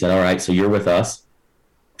eyes, he said, "All right, so you're with us."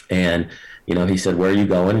 And he said, "Where are you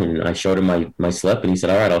going?" And I showed him my slip, and he said,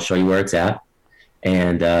 "All right, I'll show you where it's at."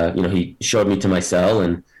 And he showed me to my cell,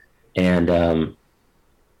 and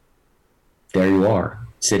there you are,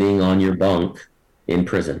 sitting on your bunk in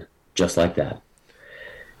prison, just like that.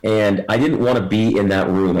 And I didn't want to be in that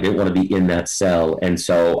room. I didn't want to be in that cell, and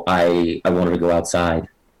so I wanted to go outside.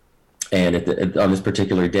 And on this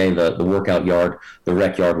particular day, the workout yard, the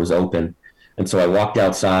rec yard was open, and so I walked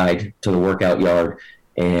outside to the workout yard.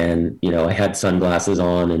 And, I had sunglasses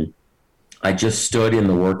on, and I just stood in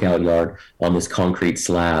the workout yard on this concrete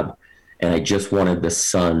slab, and I just wanted the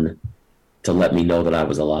sun to let me know that I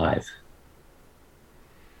was alive.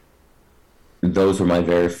 Those were my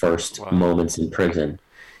very first moments in prison.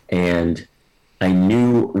 And I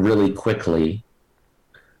knew really quickly,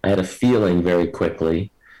 I had a feeling very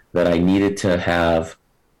quickly that I needed to have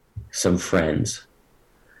some friends.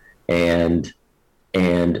 And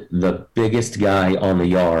the biggest guy on the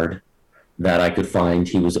yard that I could find,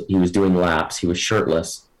 he was doing laps. He was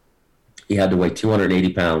shirtless. He had to weigh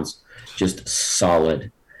 280 pounds, just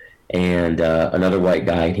solid. And another white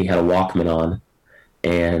guy, he had a Walkman on.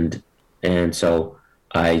 And so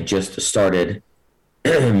I just started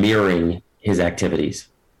mirroring his activities.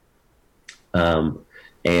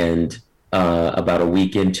 And about a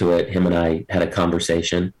week into it, him and I had a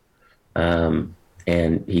conversation.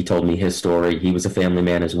 And he told me his story. He was a family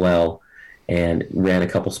man as well and ran a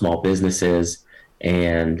couple small businesses.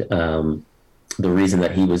 And the reason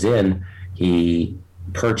that he was he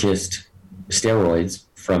purchased steroids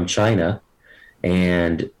from China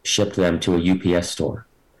and shipped them to a UPS store.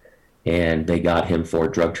 And they got him for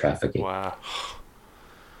drug trafficking. Wow.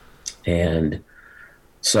 And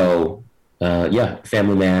so,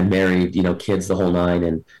 family man, married, kids, the whole nine,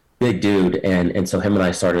 and big dude. And so him and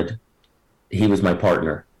I started, he was my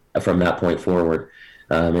partner from that point forward.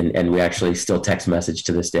 And we actually still text message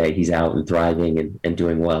to this day. He's out and thriving and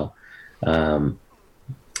doing well. And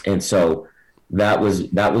so that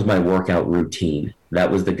was my workout routine.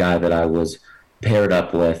 That was the guy that I was paired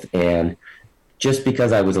up with. And just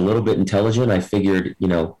because I was a little bit intelligent, I figured,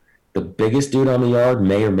 the biggest dude on the yard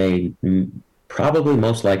may or may probably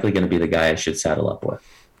most likely going to be the guy I should saddle up with.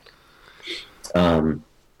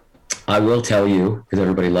 I will tell you, because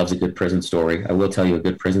everybody loves a good prison story, I will tell you a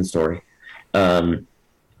good prison story. About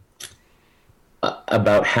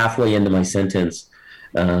halfway into my sentence,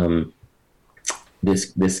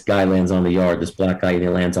 this guy lands on the yard, this black guy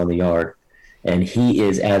lands on the yard, and he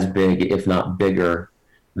is as big, if not bigger,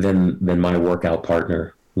 than my workout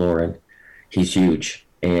partner, Lauren. He's huge.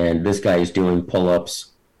 And this guy is doing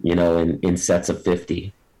pull-ups, in sets of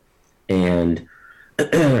 50. And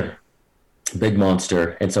big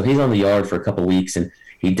monster. And so he's on the yard for a couple weeks, and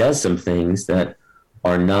he does some things that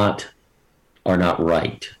are not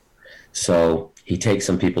right. So he takes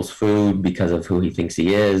some people's food because of who he thinks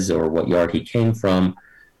he is or what yard he came from.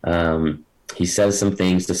 He says some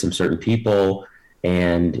things to some certain people.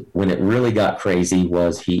 And when it really got crazy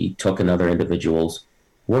was he took another individual's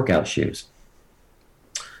workout shoes.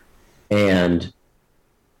 And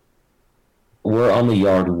we're on the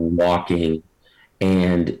yard walking,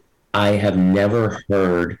 and I have never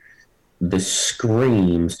heard the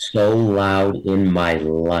scream so loud in my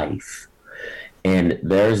life. And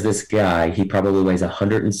there's this guy, he probably weighs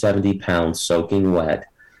 170 pounds soaking wet,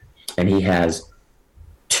 and he has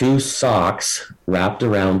 2 socks wrapped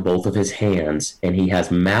around both of his hands, and he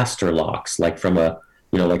has master locks, like from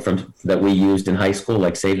that we used in high school,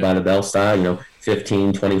 like Saved by the Bell style,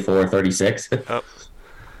 15, 24, 36. Oh.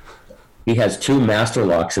 He has 2 master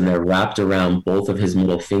locks, and they're wrapped around both of his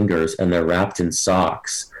middle fingers, and they're wrapped in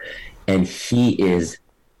socks. And he is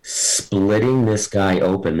splitting this guy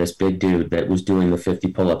open, this big dude that was doing the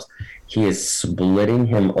 50 pull-ups. He is splitting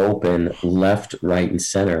him open left, right, and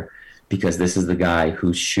center, because this is the guy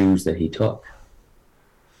whose shoes that he took.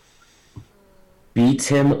 Beats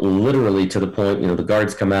him literally to the point, the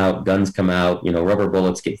guards come out, guns come out, rubber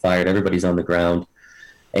bullets get fired, everybody's on the ground.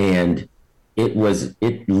 And it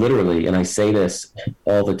literally, and I say this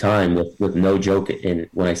all the time with no joke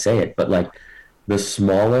when I say it, but like the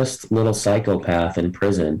smallest little psychopath in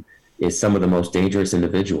prison is some of the most dangerous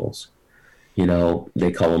individuals.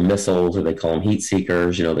 They call them missiles, or they call them heat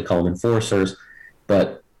seekers, they call them enforcers,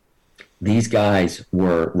 but these guys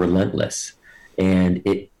were relentless. And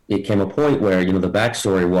it came a point where, the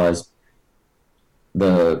backstory was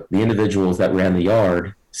the individuals that ran the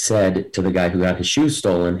yard said to the guy who got his shoes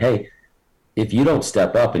stolen, hey, if you don't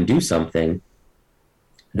step up and do something,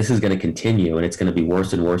 this is going to continue, and it's going to be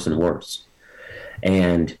worse and worse and worse.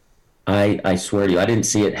 And I swear to you, I didn't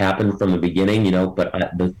see it happen from the beginning, but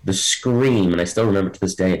the scream, and I still remember to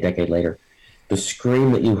this day, a decade later, the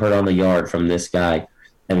scream that you heard on the yard from this guy,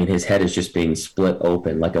 I mean, his head is just being split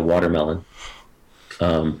open like a watermelon.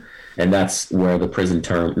 And that's where the prison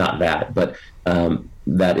term, not that, but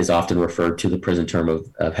that is often referred to the prison term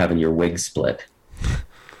of having your wig split.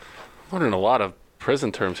 I'm learning a lot of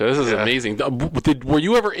prison terms here. This is amazing. Were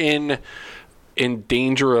you ever in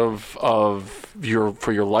danger of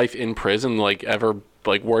your life in prison? Like ever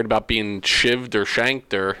worried about being shivved or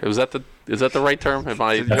shanked, or is that the right term? Am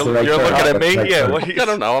I? You're looking at me. Yeah. I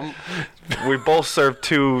don't know. We both served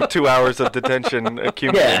two hours of detention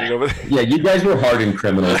accumulating over there. Yeah, you guys were hardened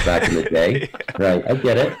criminals back in the day, right? I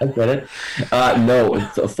get it. No,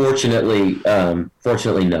 fortunately,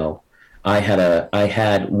 no. I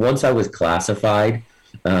had once I was classified.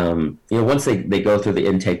 Once they go through the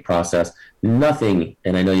intake process, nothing,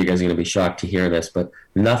 and I know you guys are going to be shocked to hear this, but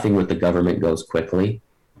nothing with the government goes quickly.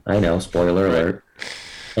 I know, spoiler alert.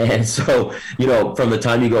 And so, from the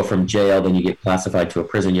time you go from jail, then you get classified to a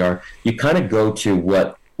prison yard, you kind of go to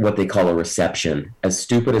what they call a reception. As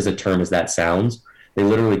stupid as a term as that sounds, they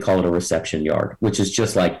literally call it a reception yard, which is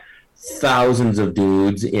just like thousands of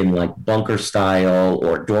dudes in like bunker style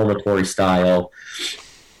or dormitory style.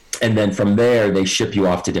 And then from there, they ship you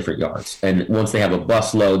off to different yards. And once they have a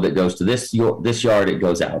bus load that goes to this yard, it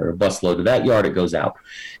goes out, or a bus load to that yard, it goes out.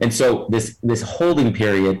 And so this holding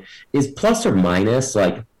period is plus or minus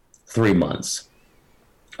like 3 months.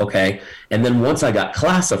 Okay. And then once I got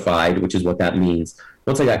classified, which is what that means,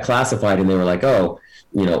 once I got classified and they were like, oh,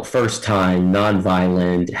 first time,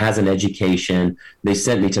 nonviolent, has an education, they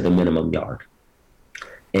sent me to the minimum yard.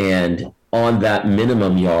 And on that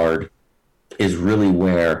minimum yard is really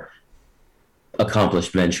where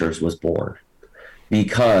Accomplished Ventures was born,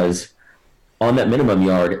 because on that minimum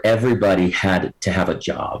yard, everybody had to have a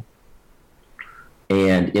job,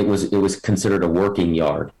 and it was considered a working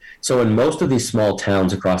yard. So in most of these small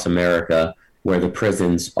towns across America, where the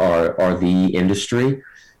prisons are the industry,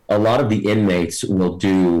 a lot of the inmates will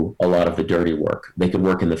do a lot of the dirty work. They could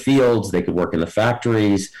work in the fields, they could work in the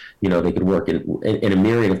factories, they could work in a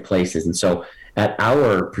myriad of places. And so at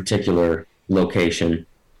our particular location,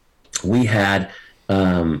 we had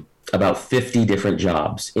about 50 different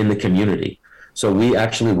jobs in the community. So we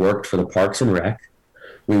actually worked for the Parks and Rec.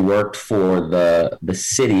 We worked for the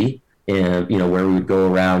city, and where we would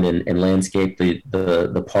go around and landscape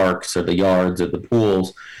the parks or the yards or the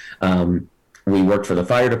pools. We worked for the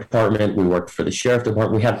fire department. We worked for the sheriff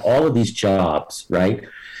department. We had all of these jobs, right?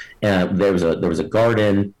 There was a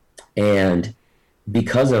garden, and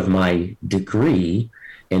because of my degree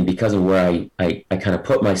and because of where I kind of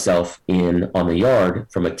put myself in on the yard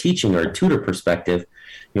from a teaching or a tutor perspective,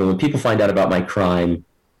 when people find out about my crime,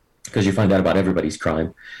 because you find out about everybody's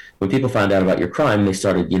crime, when people found out about your crime, they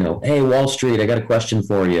started, hey, Wall Street, I got a question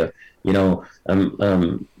for you.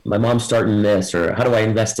 My mom's starting this, or how do I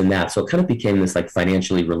invest in that? So it kind of became this like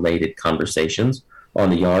financially related conversations on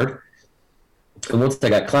the yard. And once I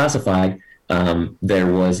got classified, there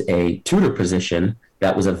was a tutor position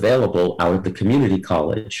that was available out at the community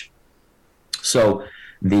college. So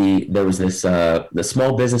there was this the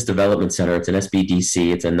Small Business Development Center. It's an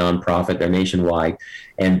SBDC. It's a nonprofit. They're nationwide,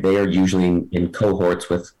 and they are usually in cohorts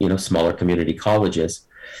with smaller community colleges.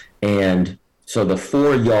 And so the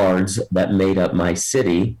 4 yards that made up my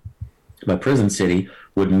city, my prison city,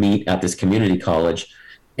 would meet at this community college.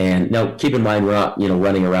 And now keep in mind, we're not,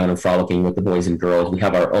 running around and frolicking with the boys and girls. We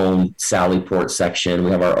have our own Sallyport section.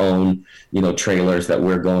 We have our own, trailers that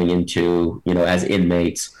we're going into, as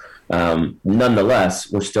inmates. Nonetheless,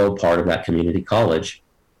 we're still part of that community college.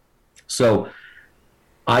 So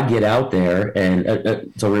I get out there,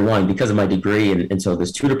 and so rewind, because of my degree, and so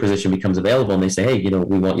this tutor position becomes available, and they say, hey,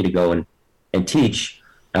 we want you to go and teach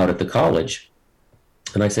out at the college.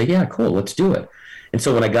 And I say, yeah, cool, let's do it. And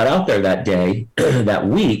so when I got out there that day, that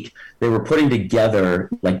week, they were putting together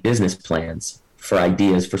like business plans for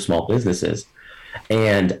ideas for small businesses.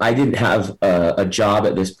 And I didn't have a job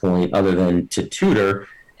at this point other than to tutor,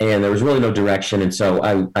 and there was really no direction. And so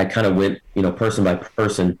I kind of went, person by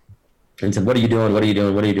person and said, what are you doing? What are you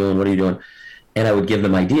doing? What are you doing? What are you doing? And I would give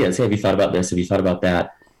them ideas. Hey, have you thought about this? Have you thought about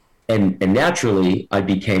that? And naturally, I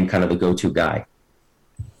became kind of the go-to guy.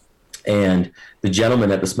 And the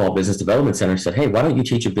gentleman at the Small Business Development Center said, hey, why don't you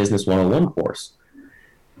teach a Business 101 course?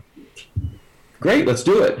 Great, let's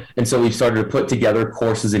do it. And so we started to put together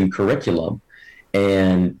courses and curriculum.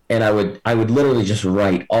 And I would literally just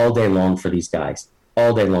write all day long for these guys,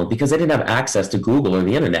 all day long, because they didn't have access to Google or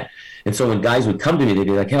the internet. And so when guys would come to me, they'd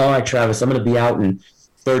be like, all right, Travis, I'm going to be out in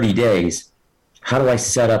 30 days. How do I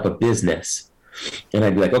set up a business? And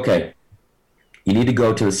I'd be like, okay, you need to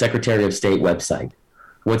go to the Secretary of State website.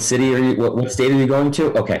 What city are you, what state are you going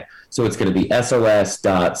to? Okay, so it's going to be sos.ca.gov.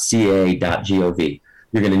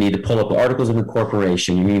 You're going to need to pull up the articles of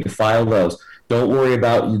incorporation. You need to file those. Don't worry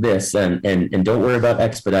about this, and don't worry about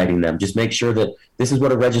expediting them. Just make sure that this is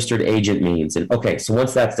what a registered agent means. And okay, so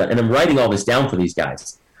once that's done, and I'm writing all this down for these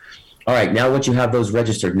guys. All right, now once you have those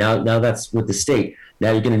registered, now that's with the state.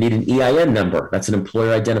 Now you're going to need an EIN number. That's an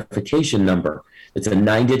employer identification number. It's a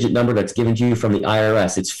 9-digit number that's given to you from the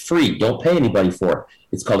IRS. It's free. Don't pay anybody for it.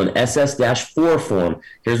 It's called an SS-4 form.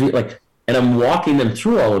 Here's what, and I'm walking them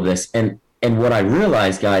through all of this. And what I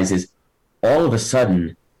realized, guys, is all of a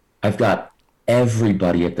sudden I've got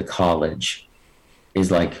everybody at the college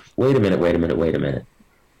is like, wait a minute.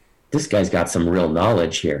 This guy's got some real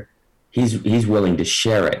knowledge here. He's willing to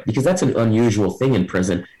share it, because that's an unusual thing in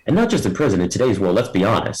prison, and not just in prison, in today's world, let's be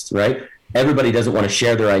honest, right? Everybody doesn't want to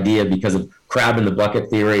share their idea because of crab in the bucket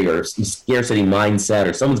theory or scarcity mindset,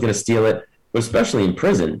 or someone's going to steal it. But especially in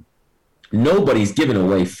prison, nobody's giving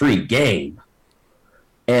away free game.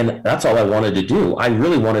 And that's all I wanted to do. I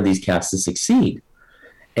really wanted these cats to succeed.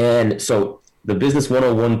 And so the Business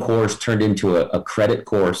 101 course turned into a credit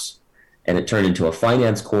course, and it turned into a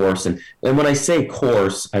finance course. And when I say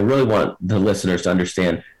course, I really want the listeners to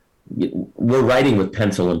understand we're writing with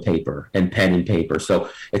pencil and paper and pen and paper. So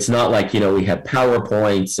it's not like, we have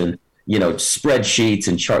PowerPoints and, spreadsheets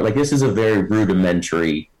and chart. Like, this is a very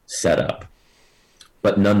rudimentary setup,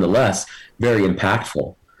 but nonetheless, very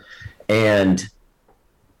impactful. And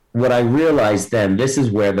what I realized then, this is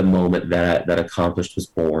where the moment that Accomplished was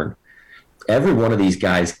born. Every one of these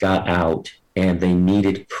guys got out and they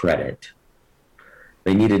needed credit.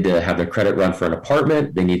 They needed to have their credit run for an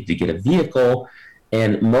apartment. They needed to get a vehicle.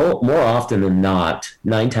 And more often than not,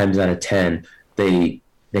 9 times out of 10, they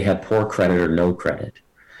had poor credit or no credit.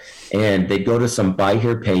 And they'd go to some buy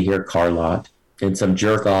here, pay here car lot, and some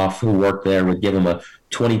jerk off who worked there would give them a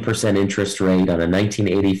 20% interest rate on a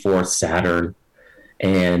 1984 Saturn.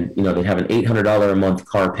 And, they'd have an $800 a month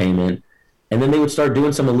car payment. And then they would start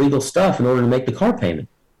doing some illegal stuff in order to make the car payment.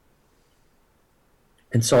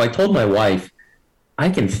 And so I told my wife, I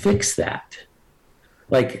can fix that.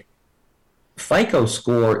 Like, FICO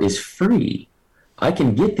score is free. I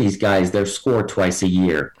can get these guys their score twice a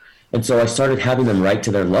year. And so I started having them write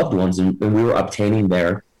to their loved ones, and we were obtaining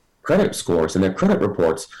their credit scores and their credit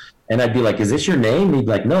reports. And I'd be like, is this your name? And he'd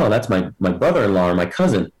be like, no, that's my brother-in-law or my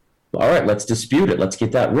cousin. All right, let's dispute it. Let's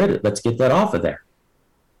get that let's get that off of there.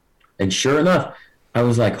 And sure enough, I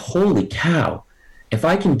was like, holy cow. If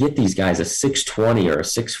I can get these guys a 620 or a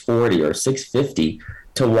 640 or a 650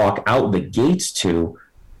 to walk out the gates to,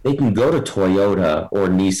 they can go to Toyota or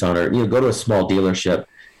Nissan or go to a small dealership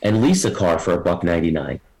and lease a car for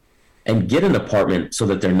 $199 and get an apartment so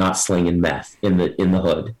that they're not slinging meth in the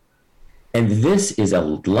hood. And this is a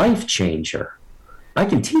life changer. I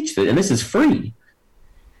can teach that, and this is free.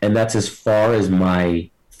 And that's as far as my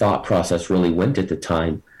thought process really went at the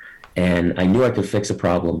time. And I knew I could fix a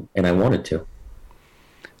problem, and I wanted to.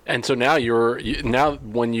 And so now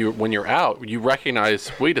when you're out, you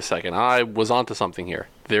recognize, wait a second, I was onto something here.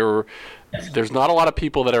 There's not a lot of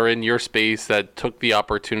people that are in your space that took the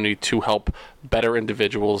opportunity to help better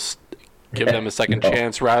individuals, give them a second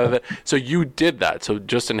chance rather than. So you did that. So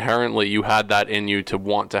just inherently, you had that in you to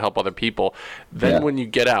want to help other people. Then when you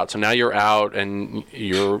get out, so now you're out and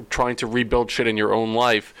you're trying to rebuild shit in your own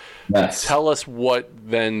life. Yes. Tell us what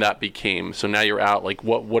then that became. So now you're out. Like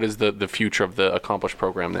what is the future of the Accomplish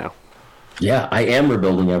program now? Yeah, I am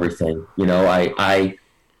rebuilding everything. They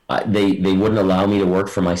wouldn't allow me to work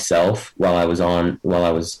for myself while I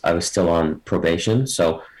was still on probation.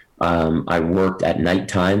 So I worked at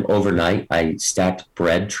nighttime, overnight. I stacked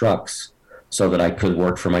bread trucks so that I could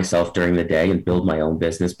work for myself during the day and build my own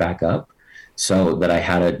business back up, so that I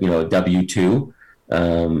had a W-2.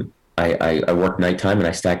 I worked nighttime and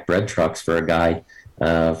I stacked bread trucks for a guy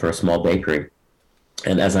for a small bakery.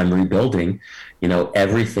 And as I'm rebuilding,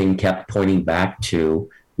 everything kept pointing back to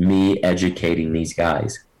me educating these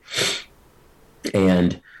guys.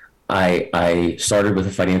 And I started with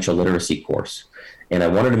a financial literacy course. And I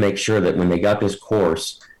wanted to make sure that when they got this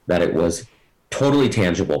course, that it was totally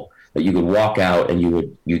tangible, that you could walk out and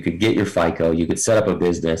you could get your FICO, you could set up a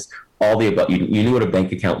business, all the above. You knew what a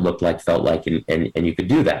bank account looked like, felt like, and you could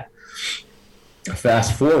do that.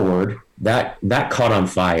 Fast forward, that caught on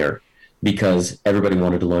fire because everybody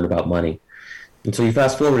wanted to learn about money. And so you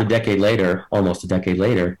fast forward almost a decade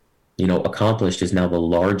later, Accomplished is now the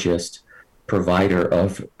largest provider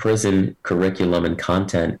of prison curriculum and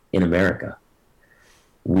content in America.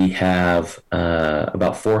 We have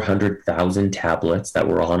about 400,000 tablets that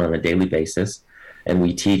we're on a daily basis, and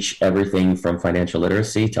we teach everything from financial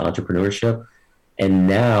literacy to entrepreneurship. And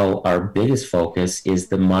now our biggest focus is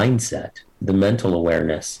the mindset, the mental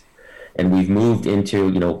awareness. And we've moved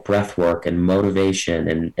into, breath work and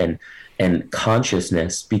motivation and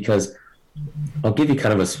consciousness, because I'll give you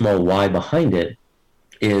kind of a small why behind it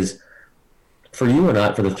is for you and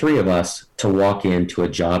I, for the three of us to walk into a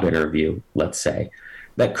job interview, let's say,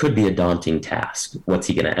 that could be a daunting task. What's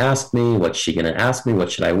he going to ask me? What's she going to ask me?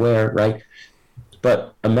 What should I wear? Right?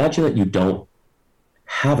 But imagine that you don't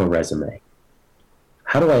have a resume.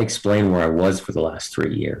 How do I explain where I was for the last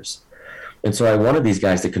 3 years? And so I wanted these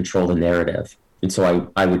guys to control the narrative. And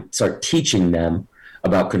so I would start teaching them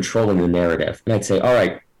about controlling the narrative. And I'd say, all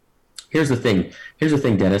right, here's the thing,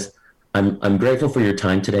 Dennis. I'm grateful for your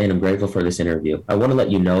time today, and I'm grateful for this interview. I want to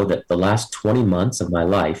let you know that the last 20 months of my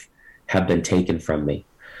life have been taken from me.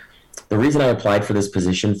 The reason I applied for this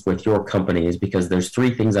position with your company is because there's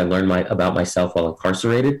 3 things I learned about myself while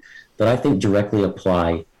incarcerated that I think directly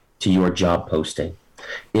apply to your job posting.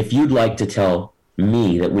 If you'd like to tell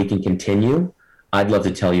me that we can continue, I'd love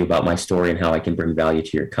to tell you about my story and how I can bring value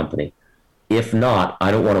to your company. If not,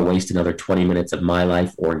 I don't want to waste another 20 minutes of my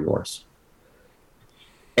life or yours.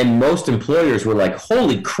 And most employers were like,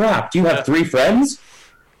 holy crap, do you have 3 friends?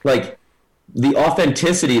 Like, the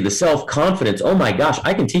authenticity, the self-confidence, oh my gosh,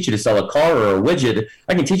 I can teach you to sell a car or a widget.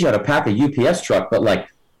 I can teach you how to pack a UPS truck, but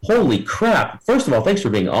like, holy crap. First of all, thanks for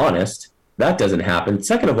being honest. That doesn't happen.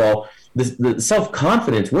 Second of all, the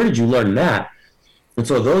self-confidence, where did you learn that? And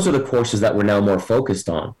so those are the courses that we're now more focused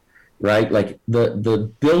on, right? Like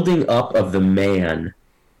the building up of the man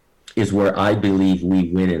is where I believe we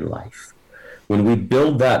win in life. When we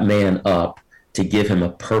build that man up to give him a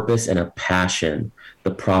purpose and a passion,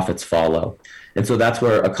 the profits follow. And so that's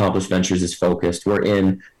where Accomplished Ventures is focused. We're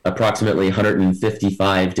in approximately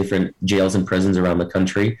 155 different jails and prisons around the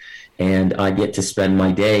country. And I get to spend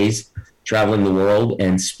my days traveling the world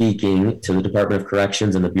and speaking to the Department of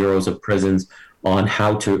Corrections and the bureaus of prisons on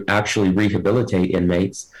how to actually rehabilitate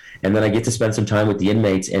inmates. And then I get to spend some time with the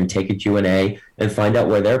inmates and take a Q&A and find out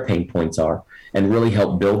where their pain points are and really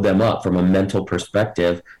help build them up from a mental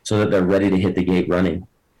perspective so that they're ready to hit the gate running.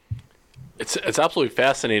 It's absolutely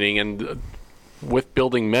fascinating. And with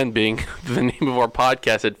Building Men being the name of our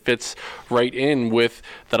podcast, it fits right in with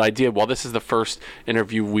that idea. While this is the first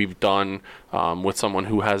interview we've done with someone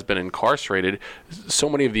who has been incarcerated, so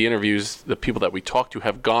many of the interviews, the people that we talk to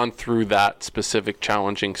have gone through that specific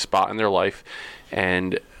challenging spot in their life,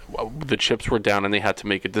 and the chips were down and they had to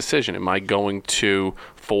make a decision. Am I going to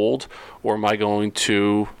fold, or am I going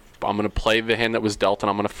to play the hand that was dealt, and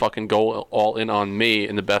I'm going to fucking go all in on me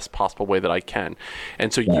in the best possible way that I can?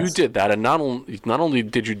 And so you did that, and not only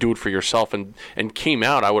did you do it for yourself and came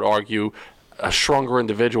out, I would argue, a stronger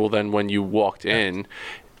individual than when you walked in.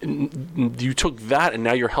 You took that, and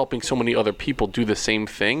now you're helping so many other people do the same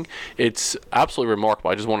thing. It's absolutely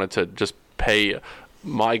remarkable. I just wanted to just pay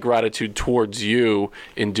my gratitude towards you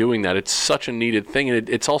in doing that. It's such a needed thing, and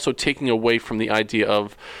it's also taking away from the idea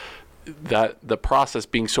of that the process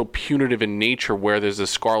being so punitive in nature, where there's a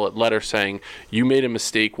scarlet letter saying you made a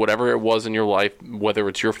mistake, whatever it was in your life, whether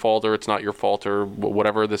it's your fault or it's not your fault, or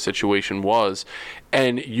whatever the situation was,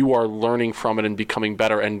 and you are learning from it and becoming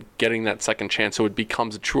better and getting that second chance. So it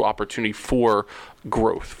becomes a true opportunity for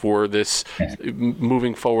growth, for this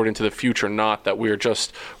moving forward into the future, not that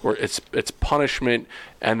it's punishment,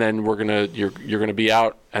 and then you're gonna be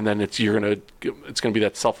out, and then it's gonna be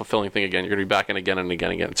that self-fulfilling thing again. You're gonna be back in again and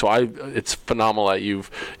again and again. So it's phenomenal that you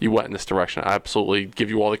went in this direction. I absolutely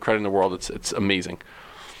give you all the credit in the world. It's amazing.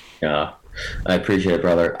 Yeah, I appreciate it,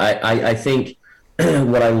 brother. I think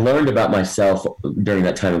what I learned about myself during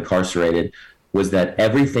that time incarcerated was that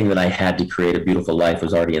everything that I had to create a beautiful life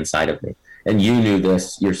was already inside of me. And you knew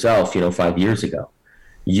this yourself, 5 years ago.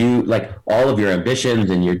 You, like, all of your ambitions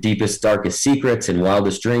and your deepest, darkest secrets and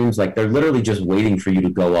wildest dreams, like, they're literally just waiting for you to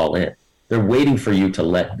go all in. They're waiting for you to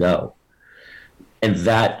let go. And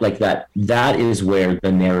that is where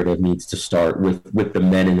the narrative needs to start with the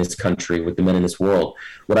men in this country, with the men in this world.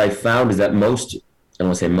 What I found is that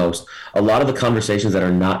a lot of the conversations that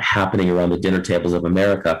are not happening around the dinner tables of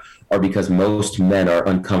America are because most men are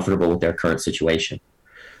uncomfortable with their current situation.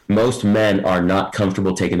 Most men are not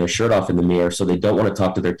comfortable taking their shirt off in the mirror, so they don't want to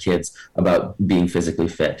talk to their kids about being physically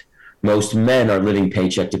fit. Most men are living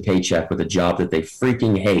paycheck to paycheck with a job that they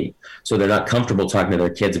freaking hate, so they're not comfortable talking to their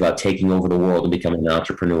kids about taking over the world and becoming an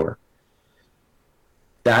entrepreneur.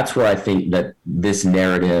 That's where I think that this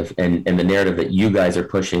narrative and the narrative that you guys are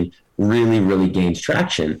pushing really, really gains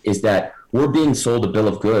traction, is that we're being sold a bill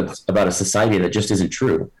of goods about a society that just isn't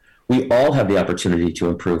true. We all have the opportunity to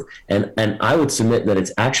improve. And I would submit that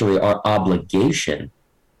it's actually our obligation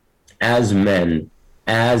as men,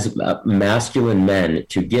 as masculine men,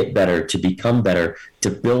 to get better, to become better, to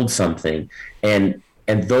build something. And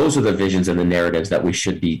those are the visions and the narratives that we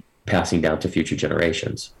should be passing down to future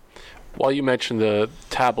generations. While you mentioned the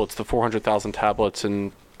tablets, the 400,000 tablets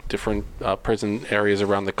in different prison areas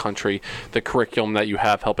around the country, the curriculum that you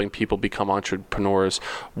have helping people become entrepreneurs,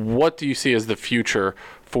 what do you see as the future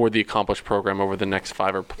for the Accomplished program over the next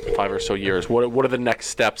five or so years? What are the next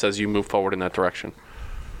steps as you move forward in that direction?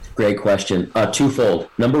 Great question. Twofold.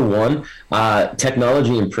 Number one,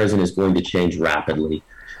 technology in prison is going to change rapidly.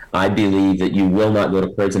 I believe that you will not go to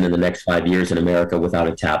prison in the next 5 years in America without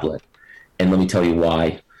a tablet. And let me tell you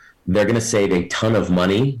why. They're going to save a ton of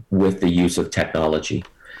money with the use of technology.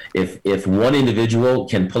 If one individual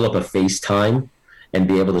can pull up a FaceTime and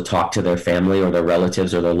be able to talk to their family or their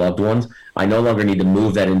relatives or their loved ones, I no longer need to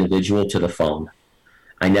move that individual to the phone.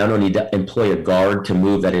 I now don't need to employ a guard to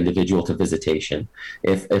move that individual to visitation.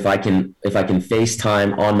 If I can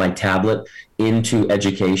FaceTime on my tablet into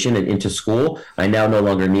education and into school, I now no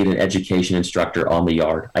longer need an education instructor on the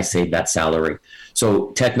yard. I save that salary.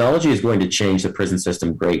 So technology is going to change the prison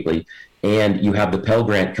system greatly. And you have the Pell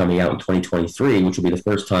Grant coming out in 2023, which will be the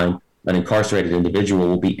first time an incarcerated individual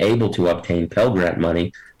will be able to obtain Pell Grant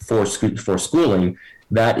money for schooling.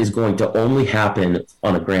 That is going to only happen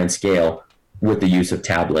on a grand scale with the use of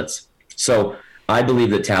tablets. So I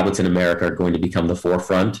believe that tablets in America are going to become the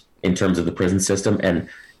forefront in terms of the prison system.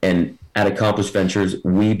 And at Accomplished Ventures,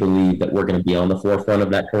 we believe that we're going to be on the forefront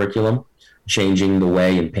of that curriculum, changing the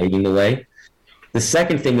way and paving the way. The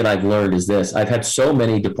second thing that I've learned is this. I've had so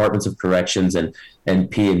many departments of corrections and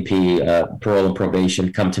P&P, parole and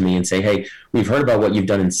probation, come to me and say, hey, we've heard about what you've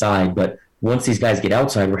done inside, but once these guys get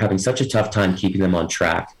outside, we're having such a tough time keeping them on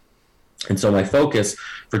track. And so my focus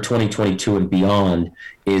for 2022 and beyond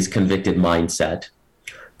is Convicted Mindset.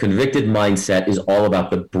 Convicted Mindset is all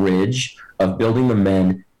about the bridge of building the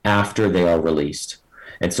men after they are released.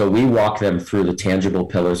 And so we walk them through the tangible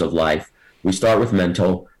pillars of life. We start with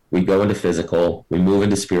mental, we go into physical, we move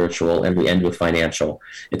into spiritual, and we end with financial.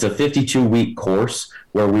 It's a 52-week course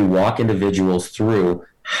where we walk individuals through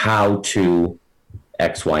how to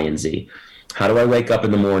X, Y, and Z. How do I wake up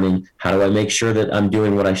in the morning? How do I make sure that I'm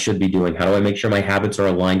doing what I should be doing? How do I make sure my habits are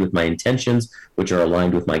aligned with my intentions, which are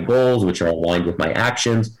aligned with my goals, which are aligned with my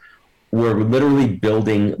actions? We're literally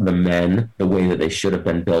building the men the way that they should have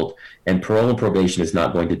been built. And parole and probation is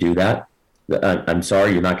not going to do that. I'm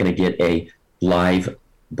sorry, you're not going to get a live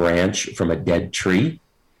branch from a dead tree.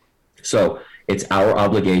 So it's our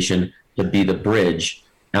obligation to be the bridge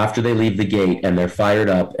after they leave the gate and they're fired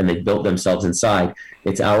up and they've built themselves inside.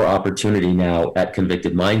 It's our opportunity now at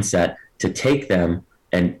Convicted Mindset to take them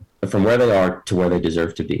and from where they are to where they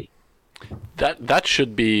deserve to be. That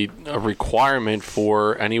should be a requirement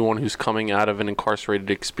for anyone who's coming out of an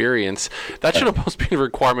incarcerated experience. That should almost be a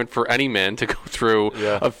requirement for any man to go through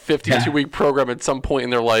a 52-week program at some point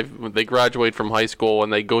in their life. They graduate from high school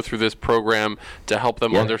and they go through this program to help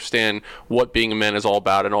them understand what being a man is all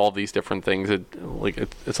about and all of these different things.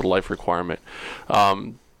 It's a life requirement.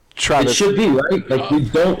 Travis, it should be, right? Like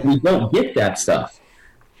we don't get that stuff.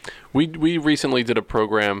 We recently did a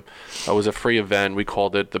program. It was a free event. We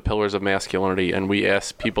called it The Pillars of Masculinity, and we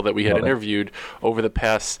asked people that we had interviewed over the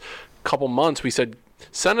past couple months. We said,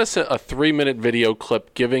 send us a 3-minute video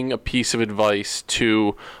clip giving a piece of advice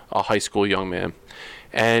to a high school young man.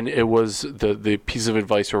 And it was the piece of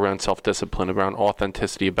advice around self-discipline, around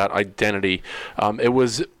authenticity, about identity. It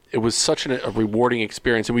was such a rewarding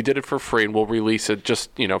experience, and we did it for free, and we'll release it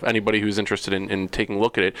just, if anybody who's interested in taking a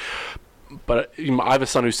look at it. But I have a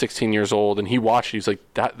son who's 16 years old, and he watched it. He's like,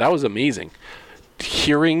 that was amazing.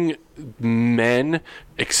 Hearing men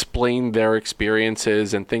explain their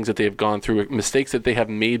experiences and things that they have gone through, mistakes that they have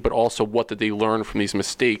made, but also what did they learn from these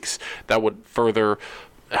mistakes that would further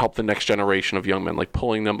help the next generation of young men, like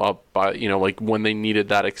pulling them up by, like when they needed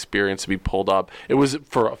that experience to be pulled up. It was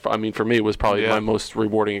for me, it was probably my most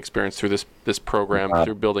rewarding experience through this program,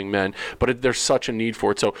 through Building Men. But there's such a need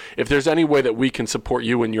for it. So if there's any way that we can support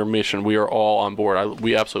you in your mission, we are all on board.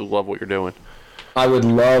 We absolutely love what you're doing. I would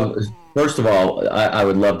love, first of all, I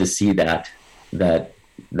would love to see that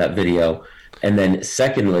video. And then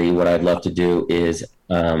secondly, what I'd love to do is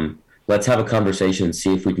let's have a conversation and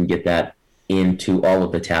see if we can get that into all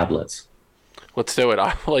of the tablets. Let's do it.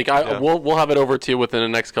 We'll have it over to you within the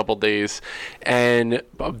next couple of days, and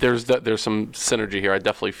there's some synergy here. I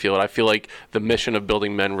definitely feel it. I feel like the mission of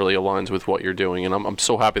Building Men really aligns with what you're doing, and I'm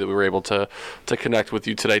so happy that we were able to connect with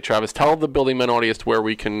you today, Travis. Tell the Building Men audience where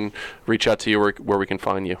we can reach out to you, or where we can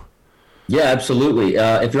find you. Yeah, absolutely.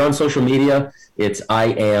 If you're on social media, it's I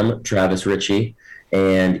am Travis Ritchie.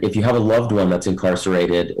 And if you have a loved one that's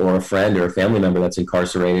incarcerated, or a friend or a family member that's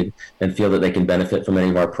incarcerated and feel that they can benefit from any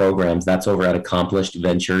of our programs, that's over at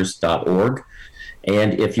accomplishedventures.org.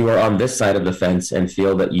 And if you are on this side of the fence and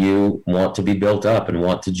feel that you want to be built up and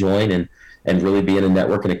want to join and really be in a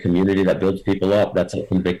network and a community that builds people up, that's at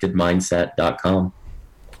convictedmindset.com.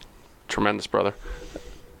 Tremendous, brother.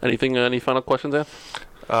 Any final questions, Ann?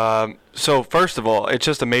 So first of all, it's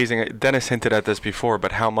just amazing. Dennis hinted at this before,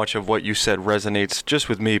 but how much of what you said resonates just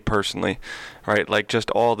with me personally, right? Like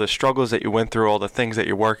just all the struggles that you went through, all the things that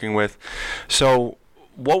you're working with. So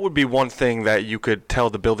what would be one thing that you could tell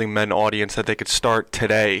the Building Men audience that they could start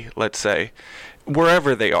today, let's say,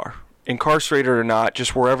 wherever they are, incarcerated or not,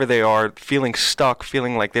 just wherever they are, feeling stuck,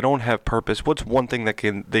 feeling like they don't have purpose? What's one thing that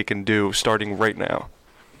they can do starting right now?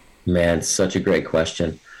 Man, such a great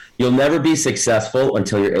question. You'll never be successful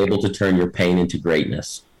until you're able to turn your pain into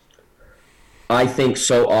greatness. I think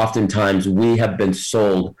so oftentimes we have been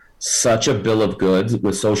sold such a bill of goods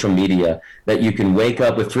with social media that you can wake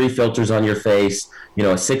up with 3 filters on your face, a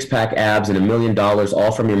 6-pack abs and $1 million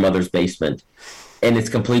all from your mother's basement. And it's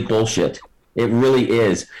complete bullshit. It really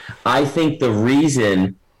is. I think the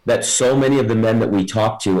reason that so many of the men that we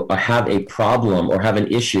talk to have a problem or have an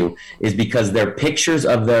issue is because their pictures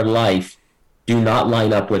of their life do not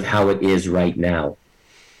line up with how it is right now.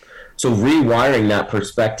 So rewiring that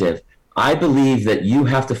perspective, I believe that you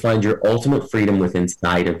have to find your ultimate freedom within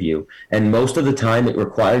inside of you. And most of the time it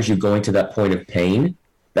requires you going to that point of pain,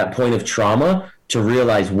 that point of trauma, to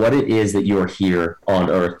realize what it is that you are here on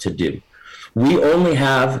earth to do. We only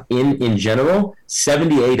have, in general,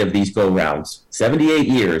 78 of these go-rounds. 78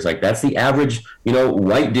 years, like that's the average,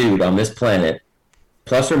 white dude on this planet,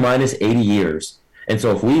 plus or minus 80 years. And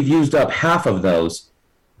so if we've used up half of those,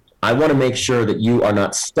 I want to make sure that you are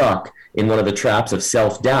not stuck in one of the traps of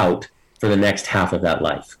self-doubt for the next half of that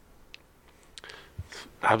life.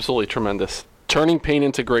 Absolutely tremendous. Turning Pain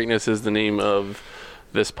into Greatness is the name of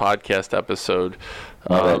this podcast episode.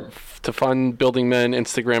 To find Building Men,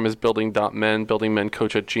 Instagram is building.men,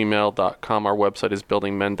 buildingmencoach@gmail.com. Our website is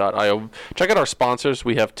buildingmen.io. Check out our sponsors.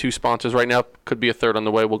 We have 2 sponsors right now. Could be a third on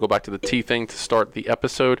the way. We'll go back to the T thing to start the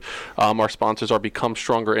episode. Our sponsors are Become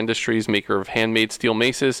Stronger Industries, maker of handmade steel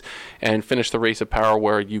maces, and Finish the Race of Power,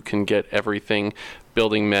 where you can get everything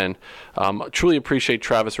Building Men. Truly appreciate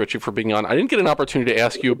Travis Ritchie for being on. I didn't get an opportunity to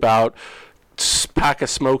ask you about pack of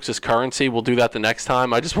smokes as currency. We'll do that the next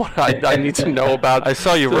time. I just want I need to know about. I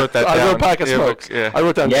saw you wrote that down. I wrote pack of smokes. Yeah. I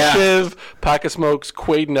wrote down Shiv, pack of smokes,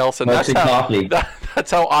 Quaid Nelson. That's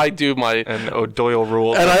how I do my and O'Doyle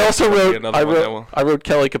rule. And I also wrote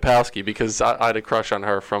Kelly Kapowski because I had a crush on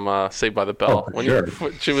her from Saved by the Bell.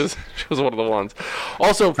 She was one of the ones.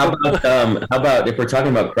 Also, how about if we're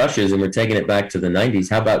talking about crushes and we're taking it back to the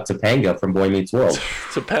 90s? How about Topanga from Boy Meets World?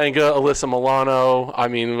 Topanga, Alyssa Milano. I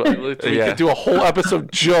mean, we could do a whole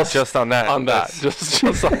episode just on that. Just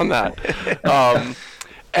on that.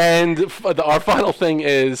 And our final thing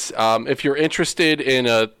is, if you're interested in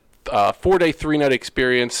a 4-day, 3-night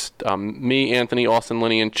experience, me, Anthony, Austin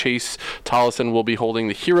Linney, and Chase Tollison will be holding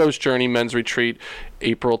the Hero's Journey Men's Retreat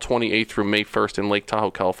April 28th through May 1st in Lake Tahoe,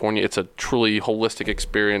 California. It's a truly holistic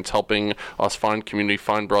experience, helping us find community,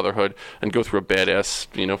 find brotherhood, and go through a badass,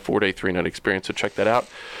 4-day, 3-night experience. So check that out.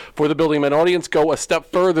 For the Building Men audience, go a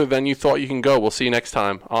step further than you thought you can go. We'll see you next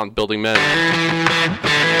time on Building Men.